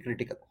extremely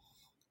critical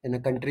in a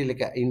country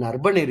like in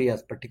urban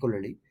areas,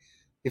 particularly.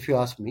 If you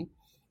ask me,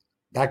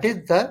 that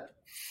is the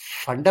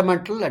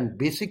fundamental and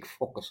basic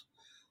focus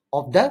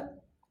of the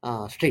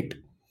state.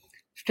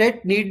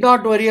 State need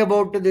not worry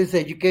about this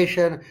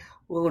education.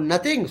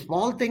 Nothing.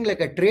 Small thing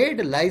like a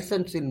trade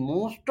license in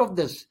most of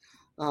this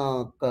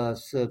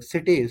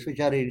cities which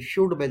are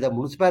issued by the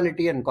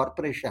municipality and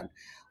corporation.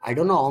 I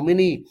don't know how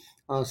many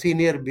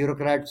senior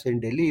bureaucrats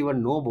in Delhi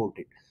even know about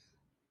it.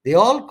 They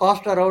all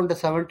cost around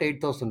 7,000 to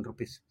 8,000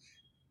 rupees.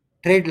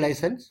 Trade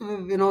license.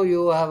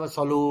 You have a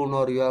saloon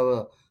or you have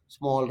a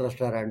small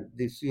restaurant.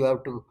 This you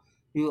have to.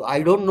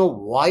 I don't know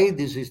why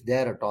this is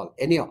there at all.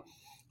 Anyhow,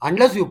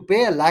 unless you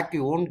pay a lakh,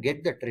 you won't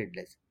get the trade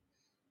license.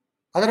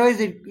 Otherwise,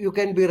 you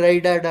can be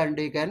raided and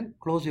you can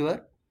close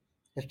your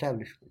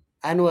establishment.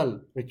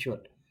 Annual ritual.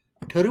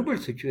 Terrible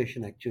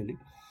situation actually.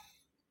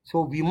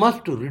 So we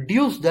must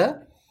reduce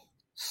the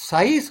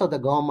size of the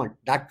government.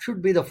 That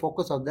should be the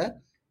focus of the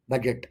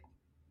budget.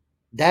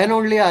 Then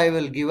only I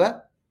will give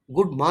a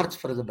good marks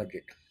for the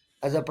budget.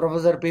 As a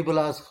professor, people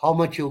ask how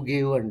much you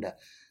give, and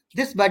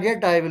this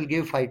budget I will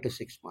give 5 to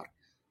 6 marks.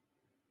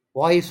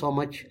 Why so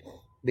much?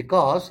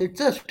 Because it's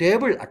a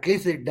stable. At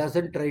least it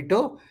doesn't try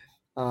to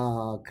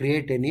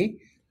create any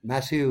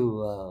massive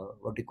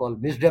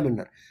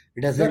misdemeanor.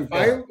 It doesn't.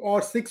 5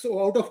 or 6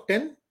 out of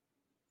 10.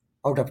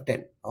 Out of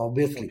 10,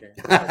 obviously.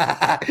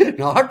 Okay.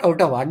 Not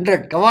out of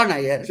 100. Come on,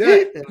 Iyer.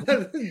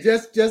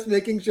 just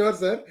making sure,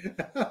 sir.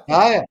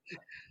 Yeah.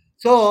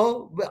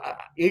 So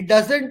it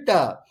doesn't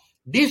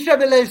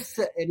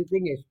destabilize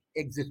anything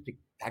existing.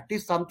 That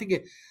is something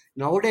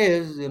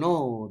nowadays,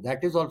 that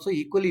is also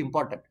equally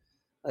important.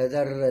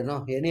 Whether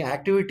any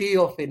activity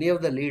of any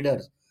of the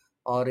leaders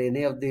or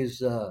any of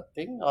these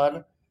things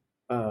are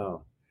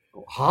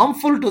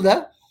harmful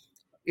to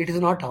it is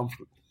not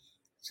harmful.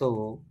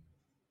 So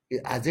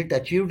has it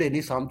achieved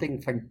any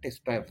something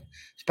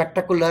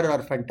spectacular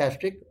or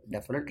fantastic?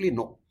 Definitely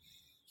no.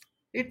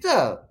 It's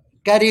a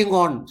carrying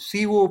on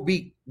COB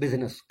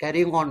business,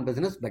 carrying on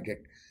business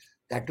budget.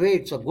 That way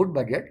it's a good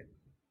budget.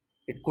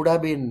 It could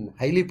have been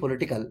highly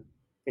political.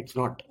 It's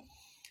not.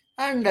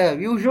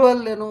 And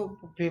usual,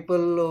 people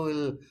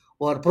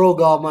who are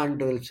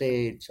pro-government will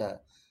say it's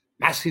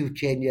massive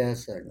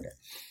changes and,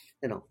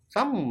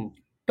 some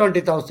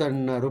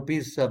 20,000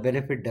 rupees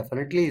benefit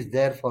definitely is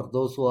there for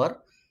those who are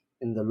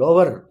in the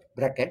lower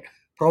bracket,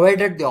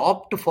 provided they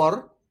opt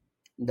for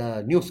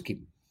the new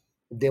scheme.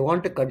 If they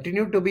want to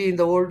continue to be in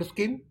the old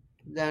scheme,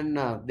 then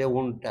they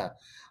won't.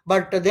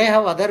 But they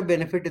have other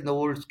benefit in the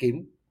old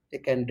scheme. They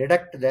can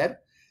deduct their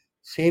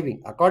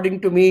saving. According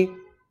to me,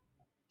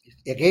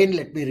 again,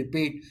 let me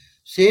repeat,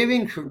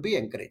 saving should be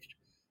encouraged.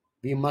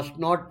 We must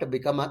not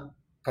become a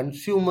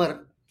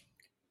consumer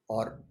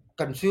or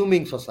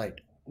consuming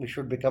society. We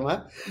should become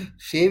a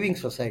saving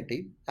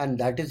society, and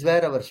that is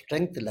where our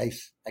strength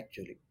lies.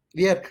 Actually,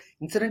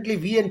 incidentally,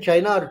 we and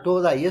China are two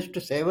of the highest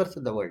savers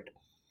in the world.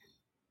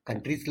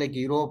 Countries like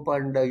Europe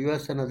and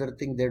US and other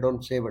things, they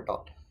don't save at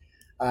all.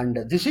 And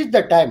this is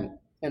the time,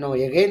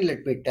 again,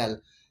 let me tell,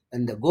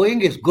 when the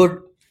going is good,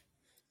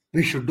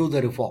 we should do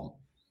the reform,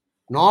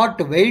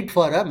 not wait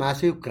for a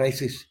massive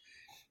crisis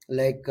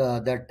like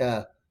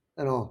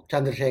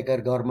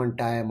Chandrasekhar government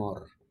time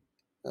or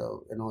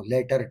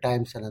later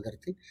times. Another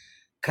thing,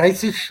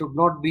 crisis should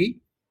not be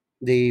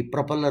the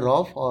propeller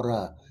of or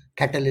a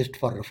catalyst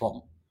for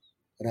reform.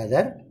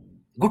 Rather,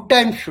 good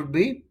times should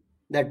be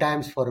the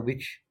times for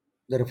which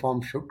the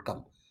reform should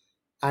come.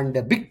 And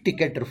the big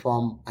ticket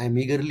reform, I am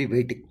eagerly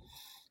waiting.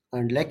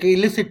 And like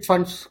illicit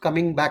funds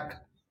coming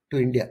back to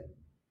India,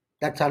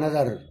 that's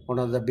another one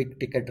of the big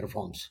ticket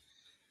reforms.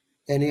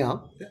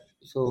 Anyhow,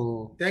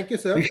 so Thank you,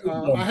 we sir. should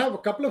I have a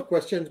couple of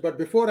questions, but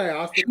before I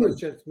ask the sure.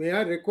 questions, may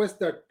I request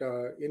that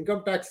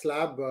income tax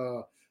slab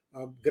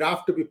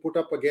graph to be put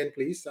up again,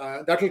 please?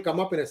 That will come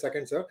up in a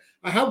second, sir.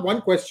 I have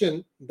one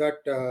question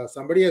that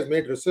somebody has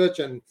made research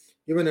and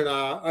given, and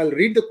I'll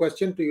read the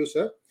question to you,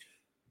 sir.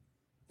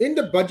 In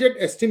the budget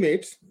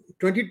estimates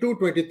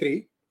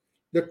 22-23,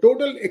 the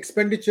total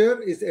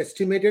expenditure is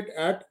estimated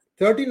at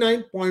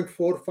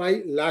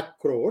 39.45 lakh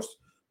crores,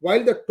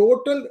 while the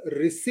total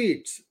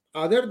receipts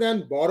other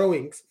than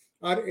borrowings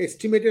are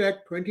estimated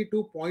at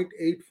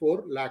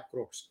 22.84 lakh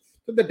crores.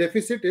 So the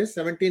deficit is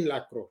 17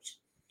 lakh crores.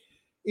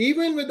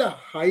 Even with the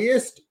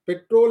highest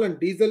petrol and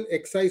diesel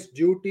excise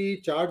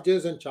duty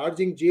charges and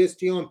charging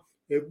GST on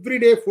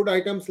everyday food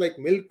items like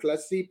milk,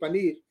 lassi,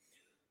 paneer,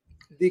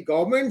 the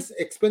government's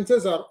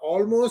expenses are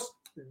almost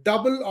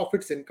double of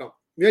its income.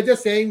 We are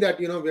just saying that,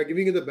 we are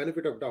giving you the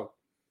benefit of doubt.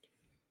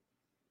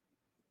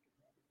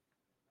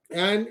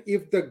 And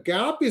if the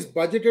gap is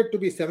budgeted to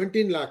be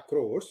 17 lakh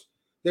crores,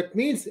 that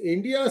means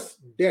India's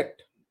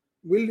debt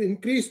will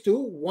increase to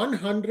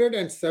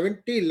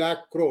 170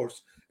 lakh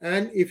crores.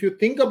 And if you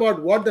think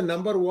about what the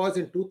number was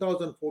in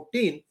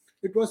 2014,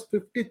 it was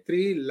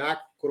 53 lakh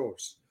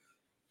crores.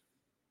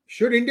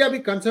 Should India be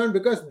concerned?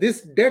 Because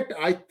this debt,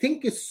 I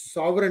think, is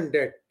sovereign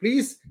debt.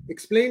 Please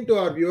explain to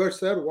our viewers,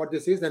 sir, what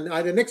this is. And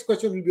the next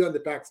question will be on the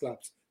tax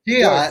slabs.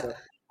 Yeah,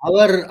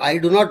 I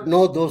do not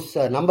know those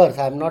numbers.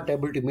 I am not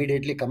able to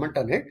immediately comment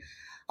on it.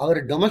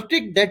 Our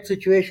domestic debt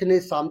situation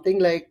is something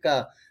like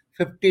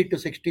 50 to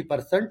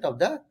 60% of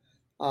the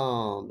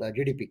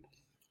GDP.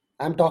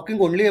 I am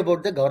talking only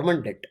about the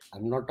government debt. I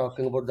am not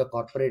talking about the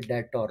corporate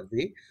debt or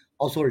the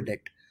household debt.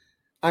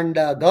 And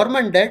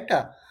government debt,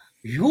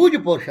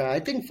 huge portion, I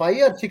think 5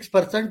 or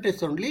 6%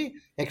 is only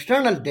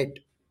external debt,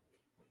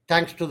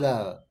 thanks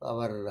to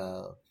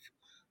our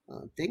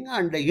thing.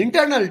 And the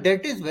internal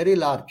debt is very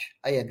large,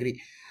 I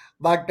agree.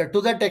 But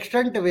to that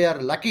extent, we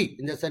are lucky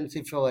in the sense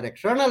if our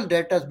external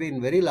debt has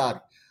been very large,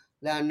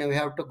 then we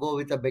have to go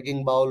with a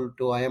begging bowl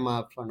to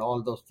IMF and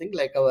all those things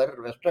like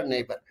our Western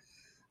neighbor.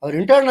 Our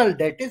internal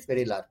debt is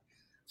very large,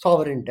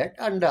 sovereign debt,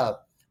 and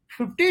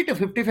 50 to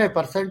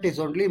 55% is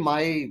only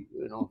my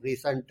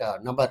recent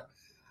number.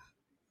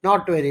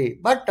 Not very,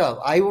 but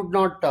I would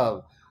not.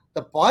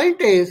 The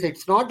point is,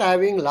 it's not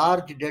having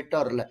large debt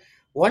or.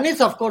 One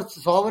is, of course,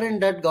 sovereign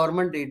debt.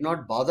 Government did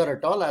not bother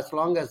at all as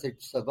long as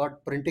it's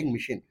got printing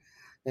machine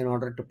in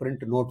order to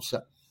print notes,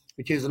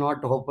 which is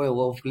not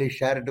hopefully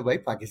shared by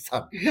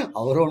Pakistan,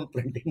 our own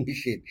printing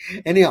machine.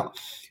 Anyhow,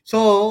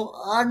 so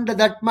and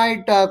that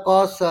might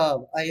cause a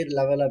higher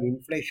level of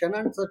inflation,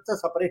 and so it's a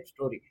separate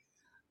story.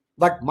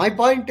 But my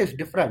point is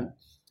different.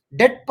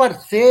 Debt per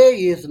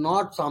se is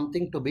not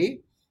something to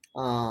be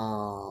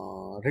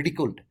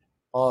ridiculed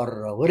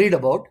or worried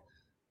about,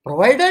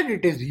 provided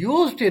it is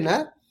used in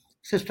a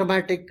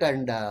systematic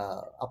and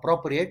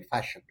appropriate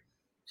fashion.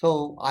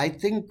 So I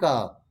think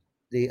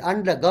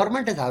the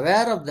government is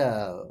aware of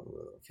the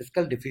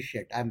fiscal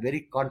deficit. I am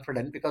very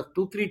confident because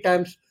 2-3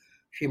 times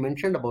she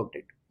mentioned about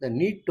it. The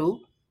need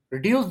to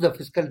reduce the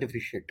fiscal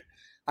deficit,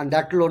 and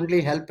that will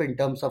only help in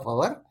terms of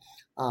our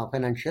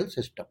financial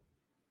system,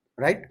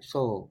 right?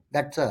 So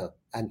that's a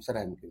answer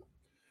I'm giving.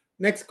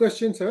 Next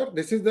question, sir.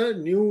 This is the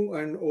new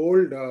and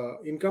old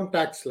income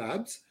tax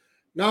slabs.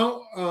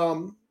 Now,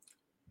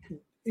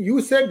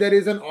 you said there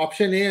is an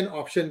option A and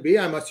option B.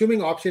 I'm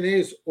assuming option A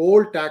is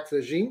old tax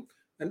regime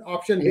and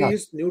option B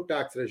is new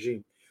tax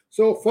regime.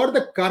 So for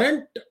the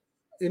current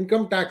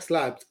income tax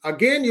slabs,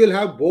 again, you'll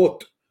have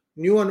both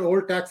new and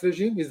old tax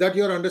regime. Is that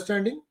your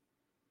understanding?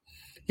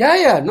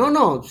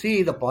 No.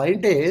 See, the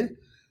point is,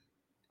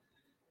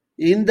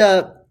 in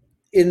the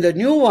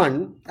new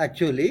one,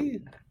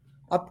 actually,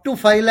 up to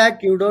 5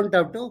 lakh, you don't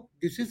have to.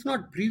 This is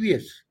not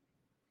previous.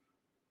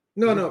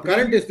 No.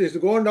 Current is this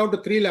going down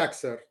to 3 lakhs,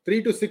 sir.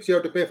 3 to 6, you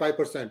have to pay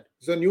 5%.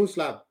 It's a new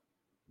slab.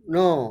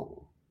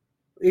 No,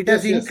 it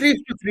has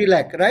increased to 3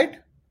 lakh, right?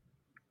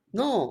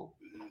 No,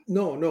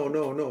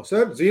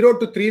 sir. 0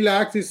 to 3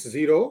 lakhs is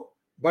 0,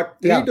 but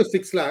 3 to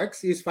 6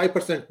 lakhs is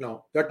 5%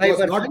 now. That was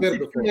not there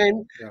before.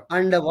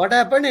 And what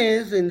happened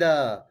is in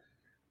the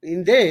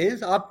in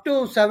this, up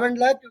to 7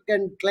 lakh, you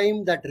can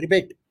claim that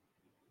rebate.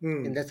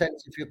 In the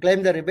sense, if you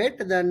claim the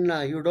rebate, then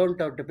you don't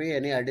have to pay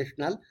any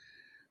additional.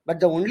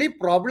 But the only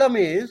problem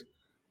is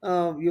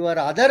your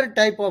other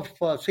type of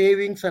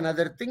savings and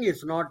other thing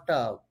is not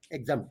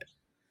exempt.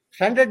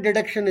 Standard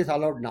deduction is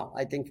allowed now.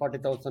 I think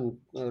 40,000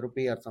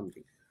 rupee or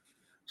something.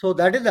 So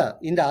that is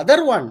in the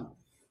other one,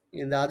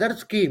 in the other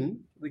scheme,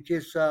 which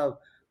is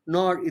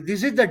not.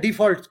 This is the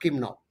default scheme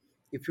now.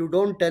 If you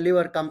don't tell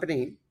your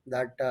company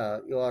that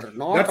you are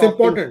not. That's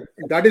important.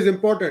 That is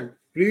important.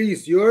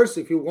 Please, yours,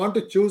 if you want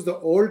to choose the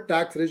old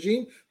tax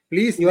regime,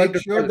 please make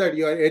sure that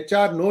your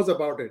HR knows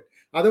about it.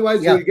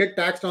 Otherwise, you will get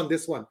taxed on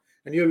this one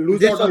and you'll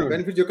lose out on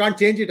benefits. You can't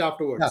change it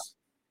afterwards.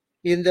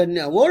 Yeah. In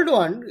the old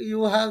one,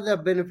 you have the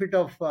benefit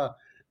of,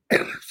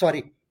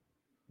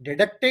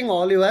 deducting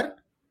all your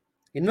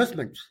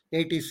investments,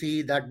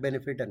 ATC, that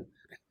benefit. And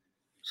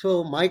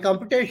so my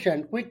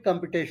quick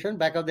computation,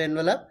 back of the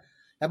envelope,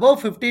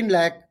 above 15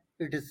 lakh,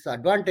 it is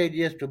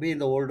advantageous to be in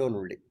the old one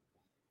only.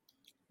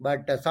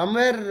 But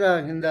somewhere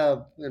in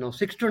the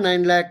 6 to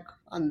 9 lakh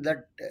on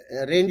that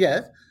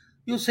ranges,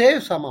 you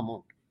save some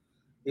amount.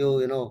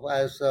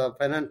 As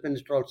finance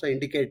minister also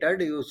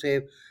indicated, you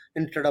save,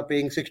 instead of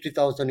paying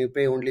 60,000, you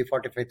pay only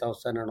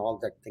 45,000, and all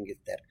that thing is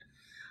there.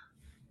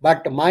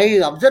 But my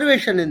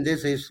observation in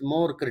this is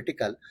more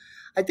critical.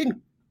 I think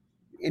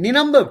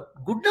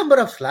good number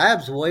of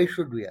slabs, why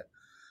should we have?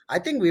 I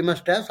think we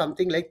must have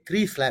something like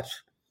 3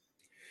 slabs.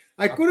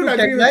 I couldn't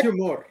agree with you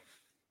more.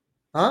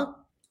 Huh?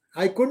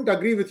 I couldn't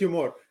agree with you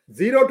more.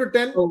 0 to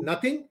 10,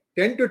 nothing.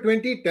 10 to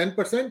 20,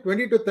 10%.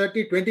 20 to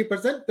 30,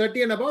 20%.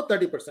 30 and above,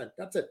 30%.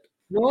 That's it.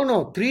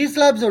 No. 3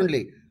 slabs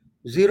only.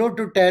 0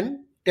 to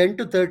 10, 10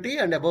 to 30,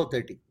 and above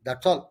 30.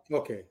 That's all.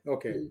 Okay.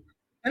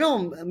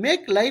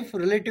 Make life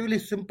relatively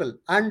simple.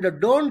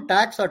 And don't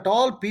tax at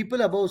all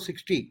people above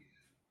 60.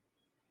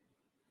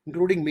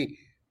 Including me.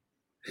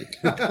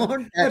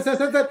 Sir,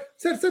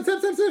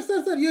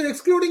 you're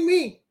excluding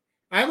me.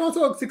 I'm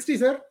also 60,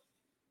 sir.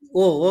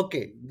 Oh,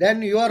 okay.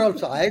 Then you are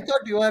also. I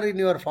thought you are in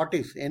your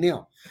 40s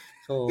anyhow.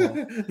 So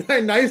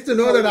nice to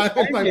know that I'm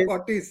in my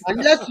 40s.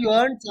 Unless you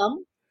earn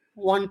some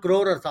 1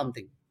 crore or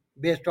something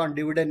based on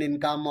dividend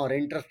income or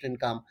interest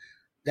income.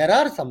 There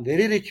are some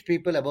very rich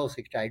people above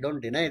 60. I don't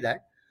deny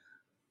that.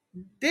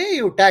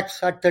 You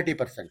tax at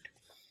 30%.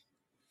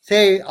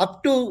 Say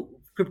up to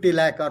 50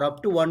 lakh or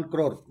up to 1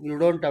 crore, you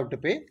don't have to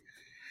pay,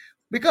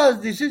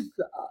 because this is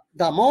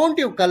the amount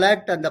you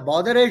collect and the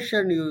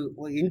botheration you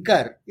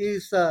incur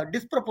is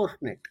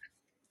disproportionate.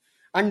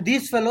 And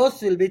these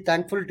fellows will be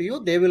thankful to you.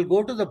 They will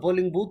go to the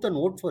polling booth and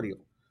vote for you.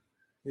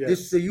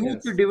 This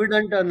youth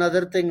dividend,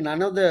 another thing,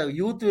 none of the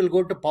youth will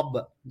go to pub.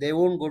 They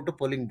won't go to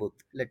polling booth,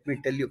 let me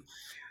tell you.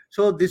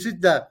 So this is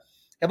the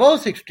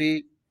above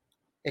 60,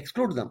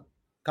 exclude them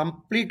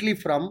completely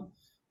from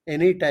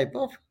any type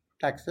of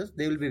taxes.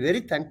 They will be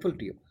very thankful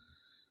to you.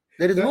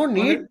 There is no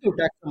need to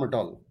tax them at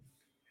all.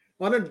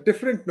 On a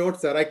different note,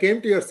 sir, I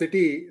came to your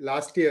city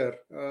last year,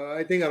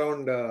 I think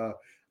around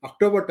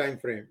October time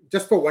frame,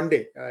 just for one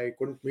day. I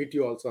couldn't meet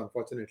you also,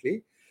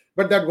 unfortunately.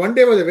 But that one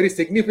day was a very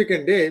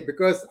significant day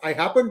because I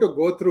happened to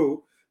go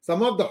through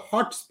some of the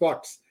hot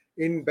spots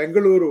in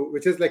Bengaluru,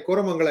 which is like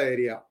Koramangala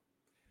area.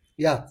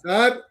 Yeah.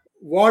 Sir,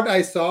 what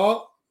I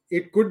saw,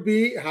 it could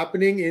be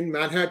happening in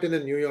Manhattan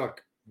and New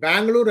York.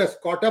 Bangalore has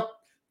caught up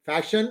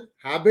fashion,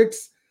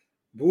 habits,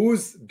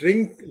 booze,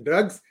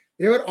 drugs.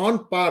 They were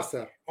on par,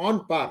 sir,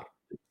 on par.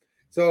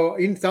 So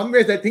in some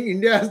ways, I think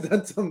India has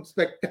done some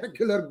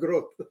spectacular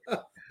growth.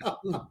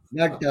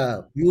 But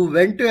you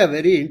went to a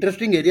very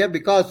interesting area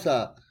because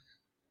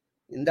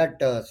in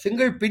that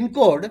single pin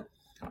code,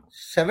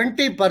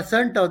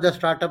 70% of the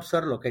startups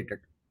are located.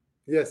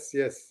 Yes.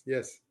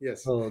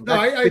 So no,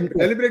 I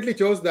deliberately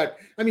chose that.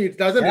 I mean, it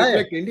doesn't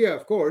reflect India,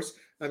 of course.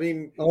 I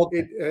mean,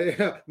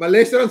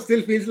 Malaysia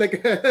still feels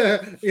like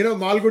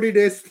Malgudi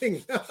days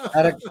thing.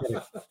 Correct.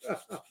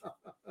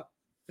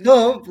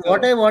 So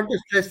what I want to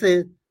stress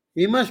is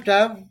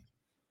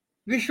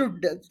we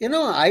should,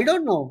 I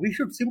don't know, we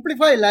should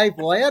simplify life.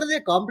 Why are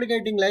they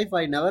complicating life?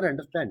 I never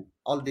understand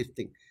all these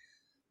things.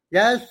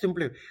 Just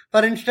simply.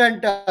 For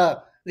instance,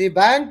 the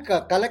bank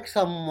collects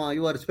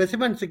your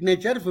specimen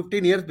signature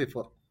 15 years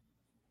before.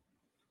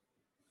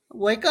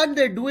 Why can't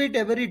they do it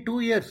every 2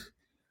 years?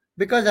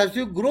 Because as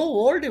you grow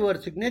old, your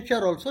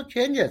signature also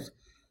changes.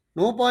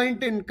 No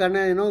point in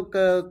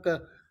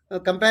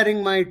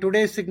comparing my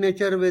today's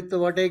signature with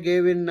what I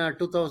gave in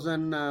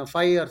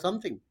 2005 or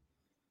something.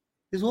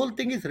 This whole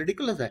thing is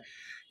ridiculous.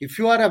 If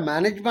you are a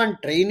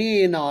management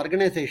trainee in an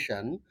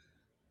organization,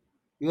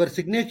 your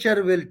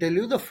signature will tell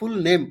you the full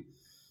name,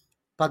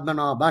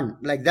 Padmanabhan,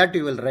 like that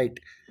you will write.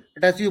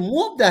 But as you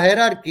move the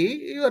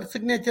hierarchy, your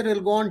signature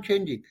will go on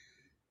changing.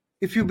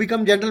 If you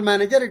become general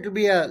manager, it will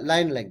be a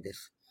line like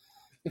this.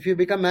 If you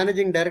become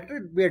managing director,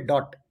 it will be a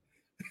dot.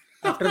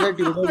 After that,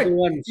 you don't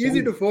even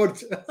easy to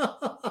forge.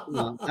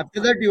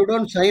 After that, you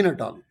don't sign at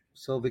all.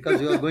 So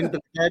because you are going to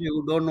retire,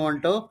 you don't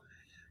want to.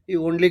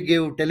 You only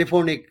give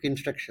telephonic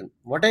instruction.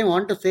 What I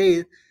want to say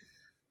is,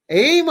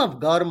 aim of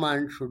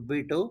government should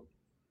be to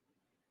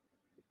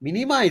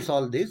minimize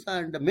all this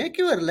and make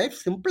your life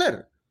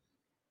simpler.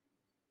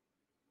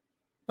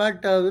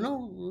 But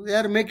they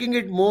are making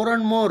it more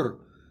and more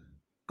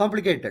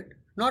complicated.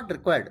 Not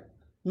required.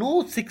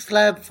 No 6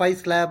 slab, 5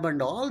 slab,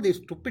 and all these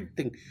stupid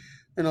thing.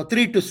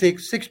 3 to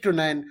 6, 6 to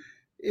 9.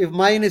 If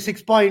mine is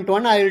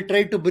 6.1, I will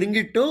try to bring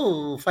it to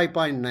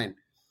 5.9.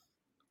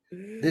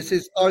 This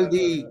is called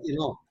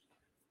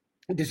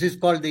this is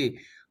called the,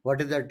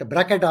 what is that,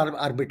 bracket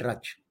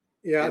arbitrage.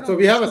 Yeah, so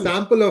we have a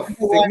sample of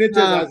signatures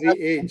as we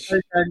age.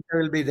 Consultant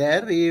will be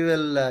there. He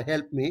will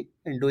help me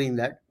in doing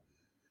that.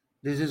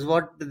 This is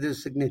what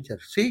this signature.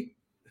 See,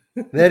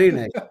 very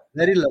nice,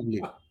 very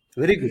lovely,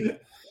 very good.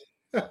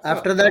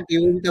 After that,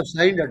 you wouldn't have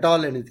signed at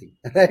all anything,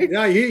 right?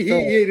 Yeah,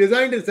 he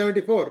resigned in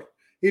 74.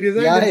 He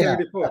resigned in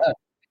 74.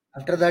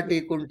 After that,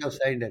 he couldn't have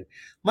signed it.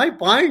 My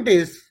point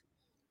is,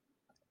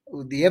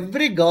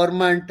 every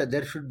government,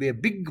 there should be a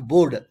big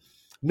board.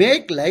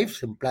 Make life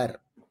simpler.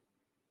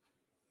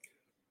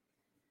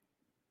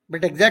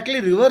 But exactly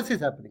reverse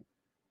is happening.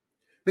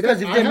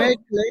 Because if they make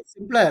life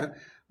simpler,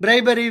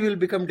 bribery will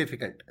become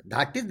difficult.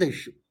 That is the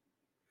issue.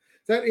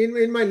 Sir,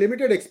 in my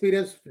limited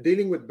experience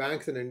dealing with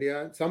banks in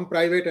India, some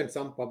private and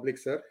some public,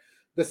 sir,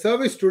 the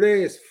service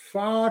today is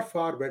far,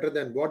 far better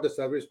than what the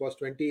service was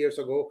 20 years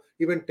ago,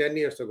 even 10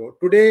 years ago.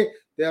 Today,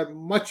 they are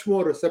much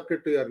more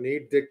receptive to your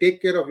needs. They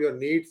take care of your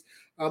needs.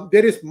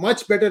 There is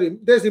much better,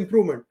 there's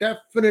improvement,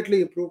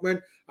 definitely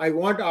improvement. I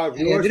want our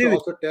viewers to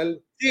also tell.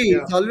 See,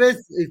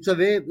 it's a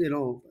way,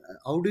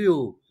 how do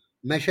you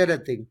measure a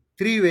thing?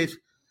 3 ways.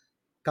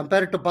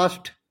 Compared to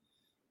past,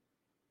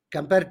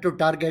 compared to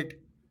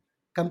target,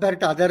 compared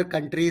to other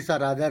countries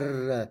or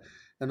other,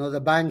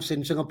 the banks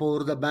in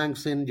Singapore, the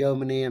banks in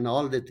Germany and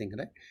all the things,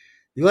 right?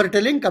 You are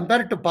telling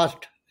compared to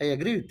past. I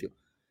agree with you.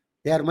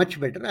 They are much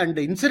better. And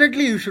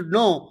incidentally, you should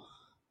know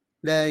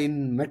that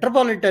in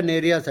metropolitan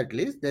areas at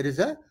least, there is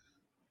a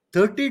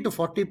 30 to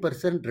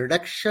 40%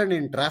 reduction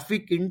in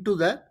traffic into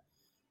the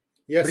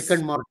brick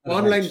and mortar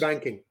online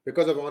banking,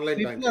 because of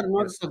online banking. People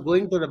are not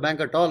going to the bank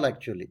at all,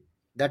 actually.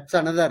 That's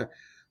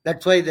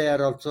why they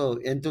are also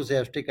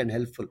enthusiastic and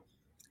helpful.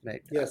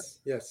 Right. Yes.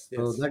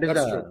 So that is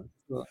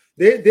true.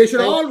 They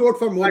should all vote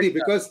for Modi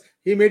because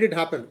he made it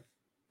happen.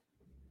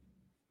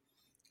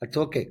 That's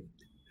okay.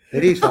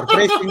 Very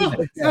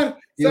surprising. Sir,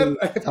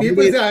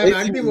 people say I am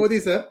anti-Modi,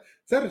 sir.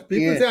 Sir,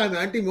 people say I'm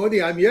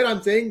anti-Modi. I'm here.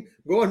 I'm saying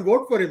go and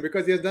vote for him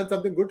because he has done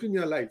something good in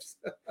your lives.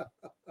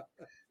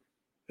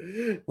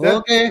 Sir,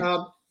 okay.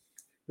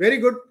 Very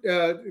good.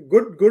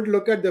 Good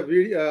look at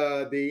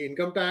the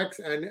income tax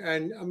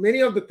and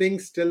many of the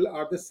things still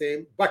are the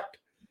same, but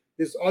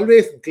there's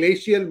always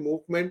glacial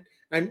movement.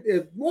 And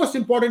most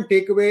important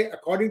takeaway,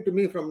 according to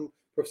me, from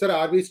Professor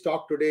RV's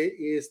talk today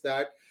is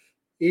that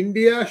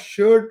India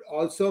should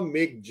also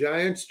make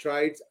giant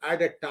strides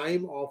at a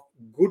time of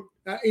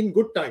in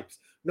good times,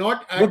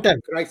 not at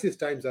crisis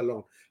times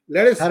alone.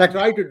 Let us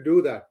try to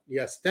do that.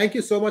 Yes. Thank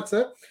you so much,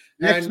 sir.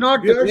 Let's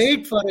not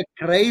wait for a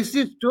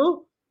crisis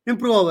to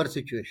improve our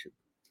situation.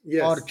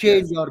 Yes, or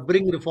change or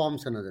bring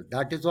reforms and other.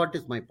 That is what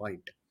is my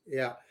point.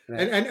 Yeah.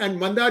 Right. And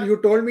Mandar,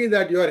 you told me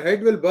that your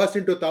head will burst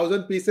into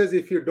 1,000 pieces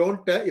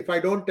if I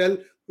don't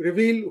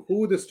reveal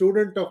who the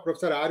student of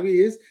Professor RV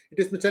is. It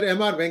is Mr.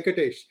 M.R.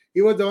 Venkatesh.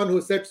 He was the one who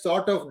said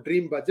sort of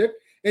dream budget.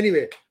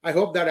 Anyway, I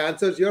hope that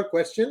answers your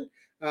question.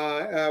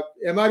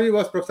 MRV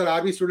was Professor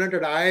RV student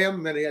at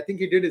IIM, and I think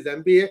he did his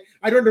MBA.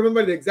 I don't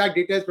remember the exact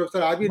details.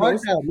 Professor RV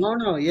knows.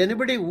 No.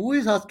 Anybody who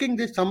is asking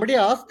this, somebody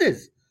asked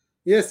this.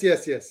 Yes.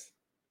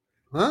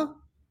 Huh?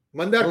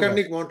 Mandar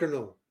Karnik want to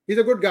know. He's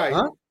a good guy.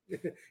 Huh?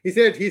 He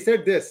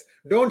said this.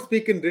 Don't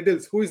speak in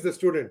riddles. Who is the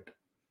student?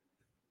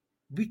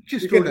 Which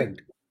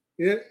student?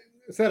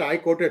 Sir, I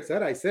quoted,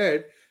 sir. I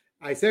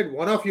said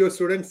one of your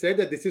students said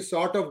that this is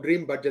sort of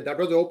dream budget. That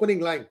was the opening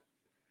line.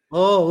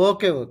 Oh,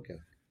 okay.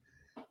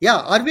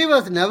 Yeah, MRV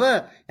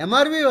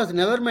was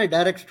never my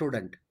direct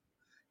student.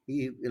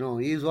 He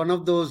is one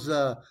of those,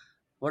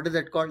 what is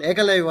that called?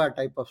 Ekalaiva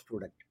type of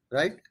student,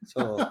 right?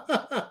 So,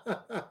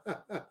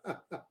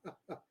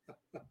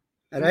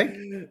 right?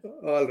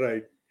 All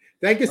right.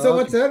 Thank you so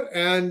much, sir.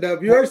 And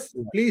viewers,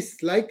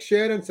 please like,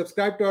 share, and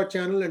subscribe to our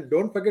channel. And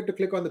don't forget to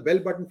click on the bell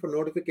button for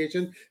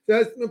notifications.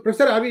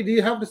 Professor Avi, do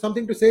you have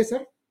something to say,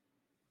 sir?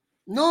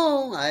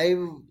 No, I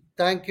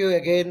thank you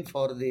again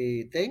for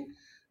the thing.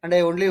 And I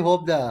only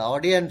hope the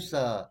audience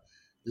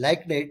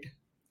liked it.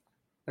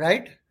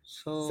 Right?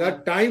 So,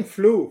 sir, time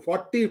flew.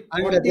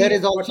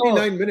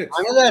 49 minutes.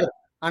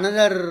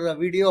 Another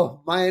video of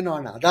mine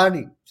on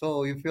Adani.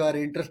 So if you are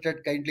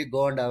interested, kindly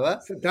go and have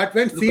a... So that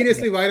went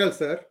seriously viral,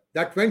 sir.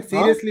 That went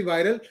seriously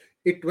viral.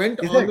 It went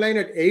online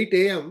at 8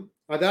 a.m.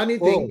 Adani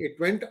thing, it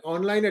went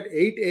online at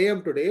 8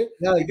 a.m. today.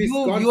 Yeah,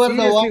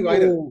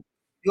 you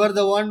are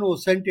the one who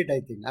sent it, I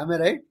think. Am I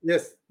right?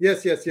 Yes. They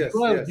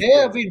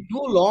have been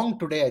too long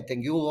today, I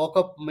think. You woke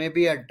up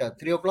maybe at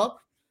 3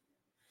 o'clock?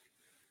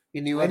 I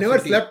never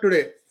slept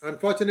today.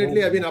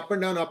 Unfortunately, I've been up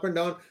and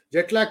down,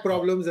 jet lag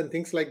problems and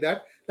things like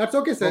that. That's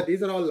okay, sir.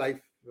 These are all life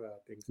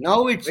things.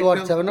 Now it's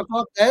 7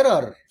 o'clock there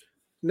or?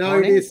 Now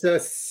morning? It is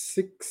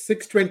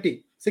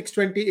 6:20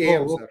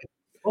 a.m. Okay. Sir.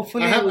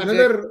 Hopefully I have you will get.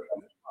 another.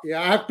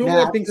 Yeah, I have two Now,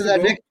 more after things to the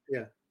go. next,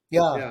 Yeah,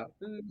 yeah,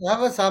 yeah.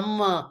 have some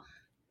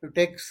to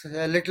take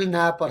a little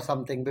nap or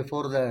something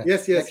before the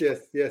Yes, yes, next. yes,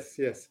 yes, yes,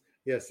 yes.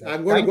 Yes.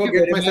 I'm going to Thank go you get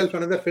very much. myself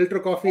another filter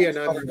coffee, and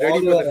Thanks for I'm all ready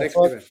for your the next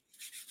efforts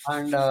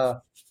event.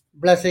 and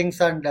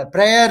blessings and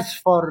prayers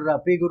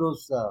for P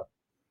Guru's,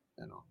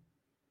 you know,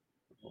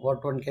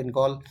 what one can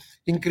call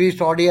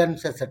increased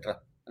audience, etc.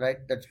 Right?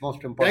 That's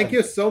most Thank important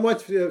you thing. so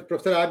much,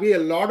 Professor Abi. A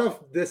lot of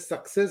this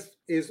success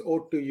is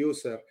owed to you,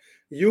 sir.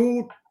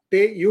 You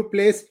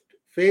placed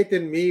faith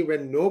in me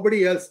when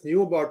nobody else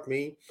knew about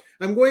me.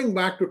 I'm going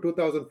back to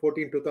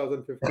 2014,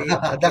 2015 when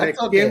I That's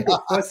okay. came to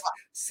first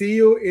see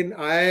you in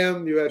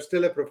IIM. You were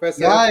still a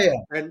professor, Yeah, yeah.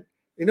 and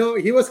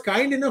he was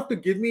kind enough to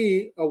give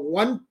me a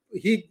one.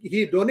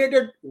 He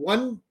donated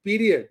one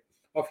period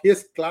of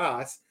his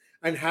class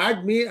and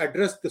had me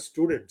address the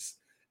students,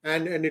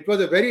 and it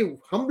was a very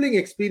humbling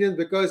experience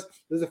because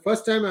this is the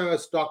first time I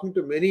was talking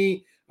to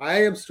many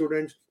IIM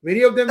students.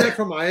 Many of them were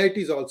from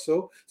IITs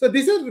also. So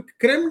this is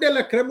creme de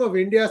la creme of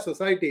India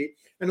society.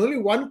 And only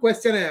one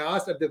question I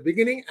asked at the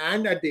beginning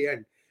and at the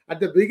end. At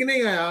the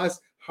beginning, I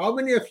asked, how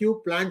many of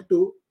you plan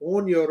to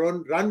run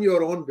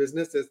your own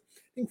businesses?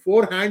 I think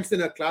four hands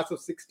in a class of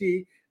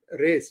 60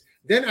 raised.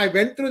 Then I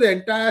went through the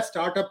entire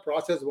startup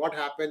process, what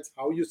happens,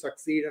 how you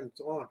succeed, and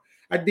so on.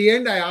 At the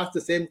end, I asked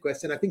the same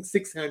question. I think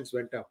six hands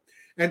went up.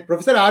 And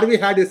Professor RV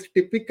had his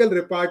typical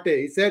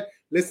repartee. He said,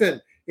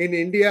 listen, in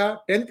India,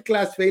 10th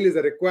class fail is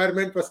a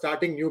requirement for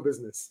starting new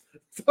business.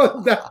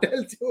 So that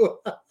tells you.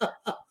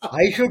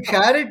 I should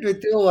share it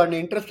with you. An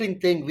interesting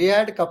thing. We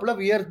had a couple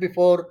of years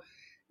before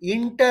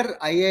Inter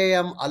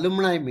IIM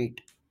alumni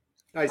meet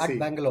I at see.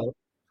 Bangalore.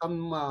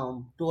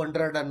 Some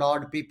 200 and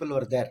odd people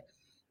were there.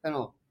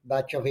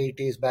 Batch of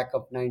 80s, back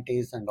of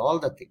 90s, and all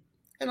the thing.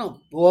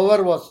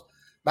 Whoever was.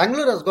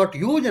 Bangalore has got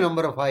huge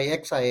number of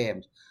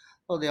ex-IIMs.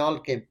 So they all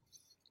came.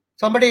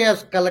 Somebody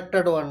has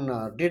collected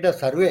one, did a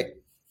survey.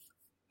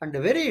 And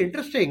very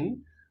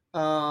interesting,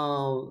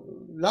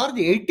 large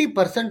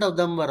 80% of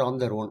them were on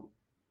their own.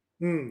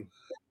 Hmm.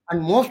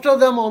 And most of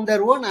them on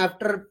their own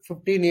after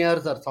 15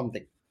 years or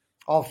something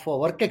of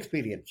work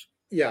experience.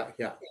 Yeah,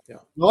 yeah, yeah.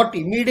 Not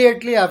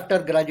immediately after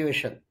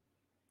graduation.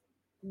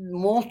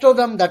 Most of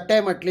them that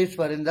time at least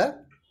were in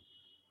the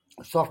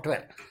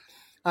software.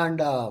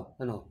 And,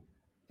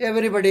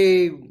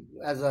 everybody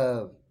has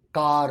a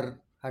car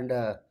and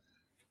a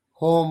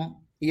home,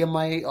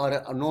 EMI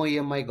or no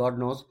EMI, God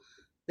knows.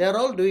 They are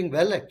all doing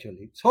well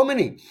actually. So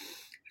many.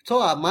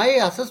 So my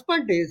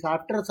assessment is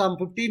after some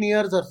 15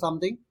 years or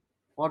something,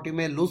 what you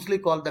may loosely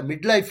call the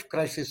midlife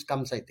crisis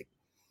comes, I think,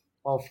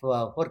 of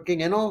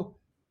working, enough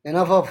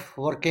of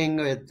working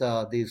with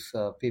these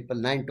people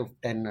 9 to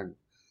 10. And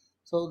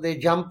so they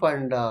jump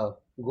and go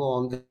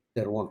on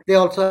their own. They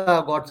also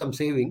have got some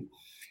saving.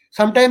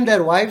 Sometimes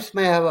their wives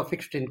may have a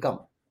fixed income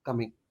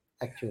coming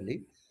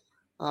actually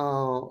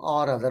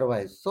or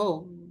otherwise.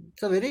 So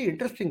it's a very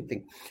interesting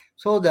thing.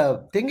 So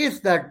the thing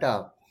is that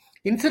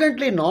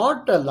incidentally,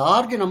 not a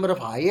large number of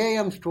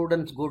IIM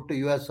students go to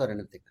US or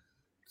anything.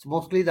 It's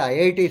mostly the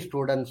IIT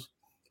students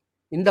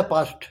in the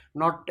past,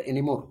 not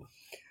anymore.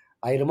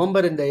 I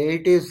remember in the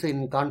 80s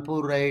in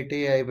Kanpur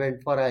IIT, I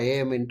went for an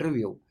IIM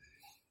interview.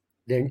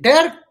 The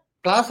entire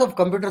class of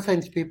computer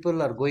science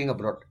people are going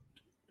abroad.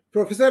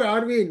 Professor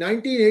RV,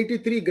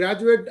 1983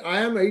 graduate.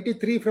 I am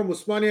 83 from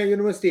Usmania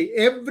University.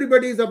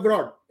 Everybody is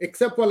abroad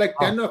except for like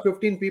Ah, 10 or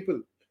 15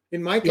 people.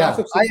 In my class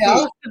yeah, of I 60,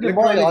 asked the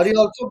boy, "Are electronics. you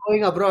also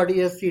going abroad?"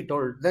 Yes, he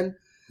told. Then,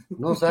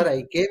 no, sir,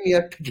 I came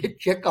here to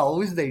check how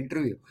is the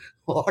interview,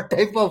 what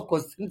type of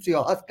questions you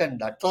ask, and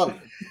that's all.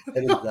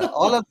 There is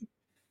all of.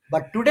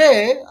 But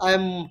today, I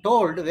am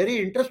told very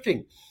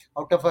interesting.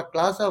 Out of a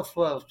class of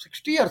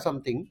 60 or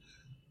something,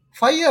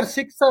 5 or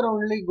 6 are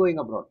only going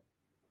abroad.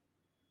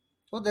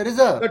 So there is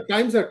a The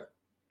times are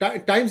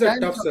times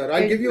tough, of sir. I'll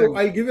change. give you And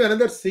I'll give you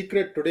another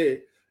secret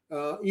today.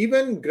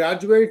 Even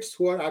graduates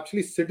who are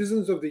actually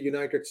citizens of the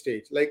United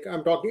States, like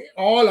I'm talking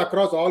all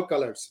across all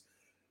colors,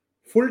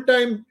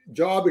 full-time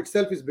job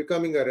itself is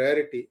becoming a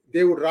rarity.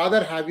 They would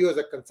rather have you as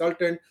a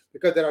consultant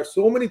because there are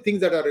so many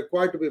things that are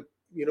required to be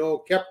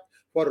kept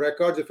for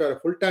records if you're a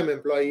full-time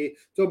employee.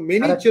 So many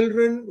correct.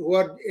 children who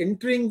are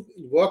entering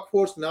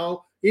workforce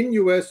now in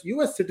US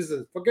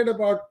citizens, forget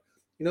about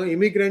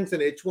immigrants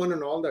and H1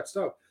 and all that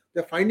stuff.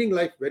 They're finding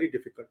life very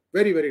difficult,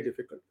 very very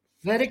difficult.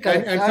 Very and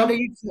correct. and And some.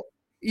 it's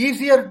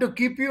easier to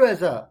keep you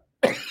as a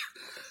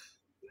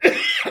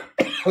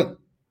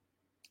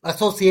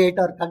associate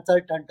or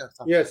consultant or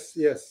something. Yes,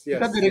 yes,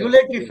 Because yes, the yes,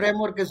 regulatory yes.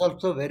 framework is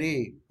also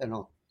very,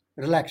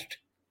 relaxed.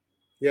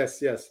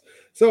 Yes, yes.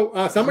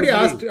 So somebody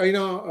asked, Usually,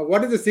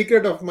 what is the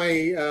secret of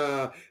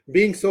my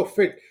being so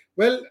fit?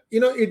 Well,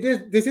 it is.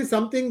 This is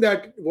something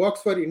that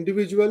works for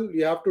individual.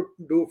 You have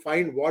to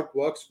find what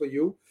works for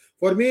you.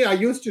 For me, I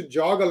used to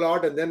jog a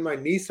lot, and then my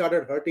knee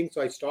started hurting,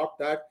 so I stopped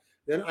that.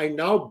 Then I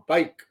now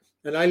bike,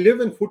 and I live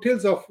in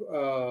foothills of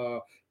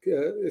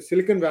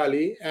Silicon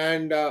Valley,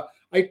 and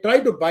I try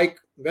to bike.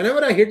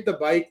 Whenever I hit the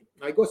bike,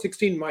 I go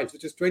 16 miles,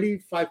 which is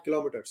 25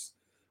 kilometers.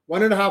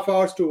 1.5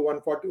 hours to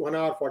 1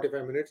 hour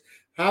 45 minutes.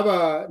 Have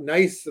a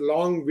nice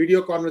long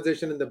video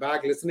conversation in the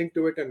back, listening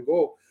to it and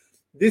go.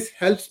 This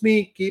helps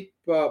me keep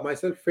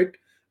myself fit.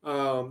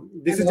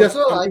 This And is just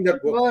also, I something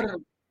think that works.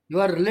 you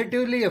are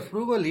relatively a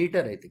frugal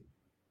eater, I think.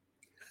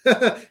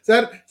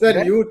 Sir,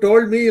 Right? you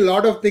told me a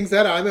lot of things,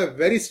 sir. I'm a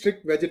very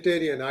strict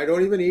vegetarian. I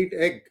don't even eat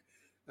egg.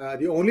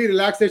 The only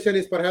relaxation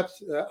is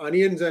perhaps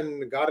onions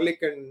and garlic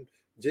and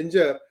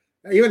ginger.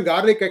 Even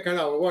garlic I kind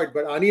of avoid,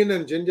 but onion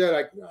and ginger,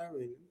 I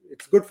mean,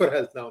 it's good for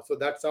health now. So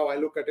that's how I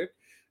look at it.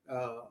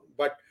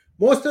 But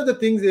most of the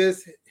things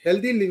is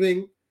healthy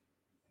living,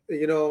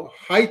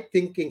 high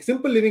thinking,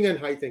 simple living and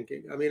high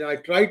thinking. I mean,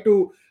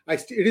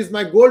 it is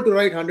my goal to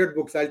write 100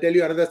 books. I'll tell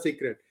you another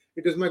secret.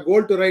 It is my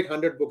goal to write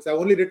 100 books. I've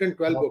only written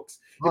 12 books.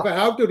 If I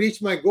have to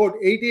reach my goal,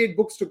 88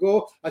 books to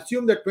go,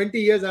 assume that 20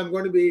 years I'm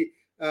going to be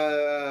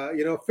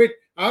fit.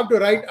 I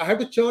have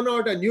to churn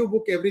out a new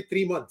book every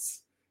 3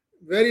 months.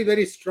 Very,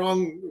 very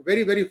strong,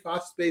 very, very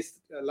fast paced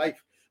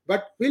life.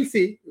 But we'll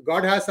see.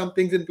 God has some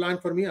things in plan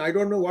for me. I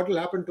don't know what will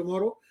happen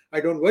tomorrow. I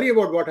don't worry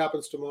about what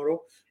happens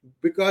tomorrow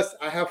because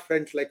I have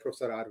friends like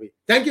Professor RV.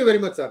 Thank you very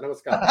much, sir.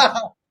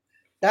 Namaskar.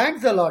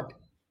 Thanks a lot.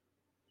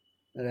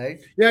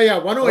 Right? Yeah.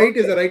 108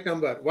 is Okay. the right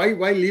number.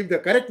 Why leave? The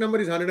correct number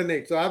is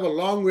 108. So I have a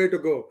long way to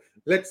go.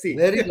 Let's see.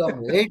 Very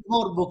long. 8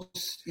 more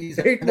books is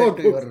 8 more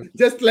added to books. your.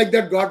 Just like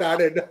that got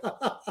added.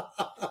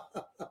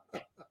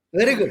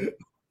 Very good.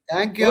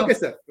 Thank you. Okay,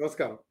 sir.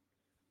 Namaskaram.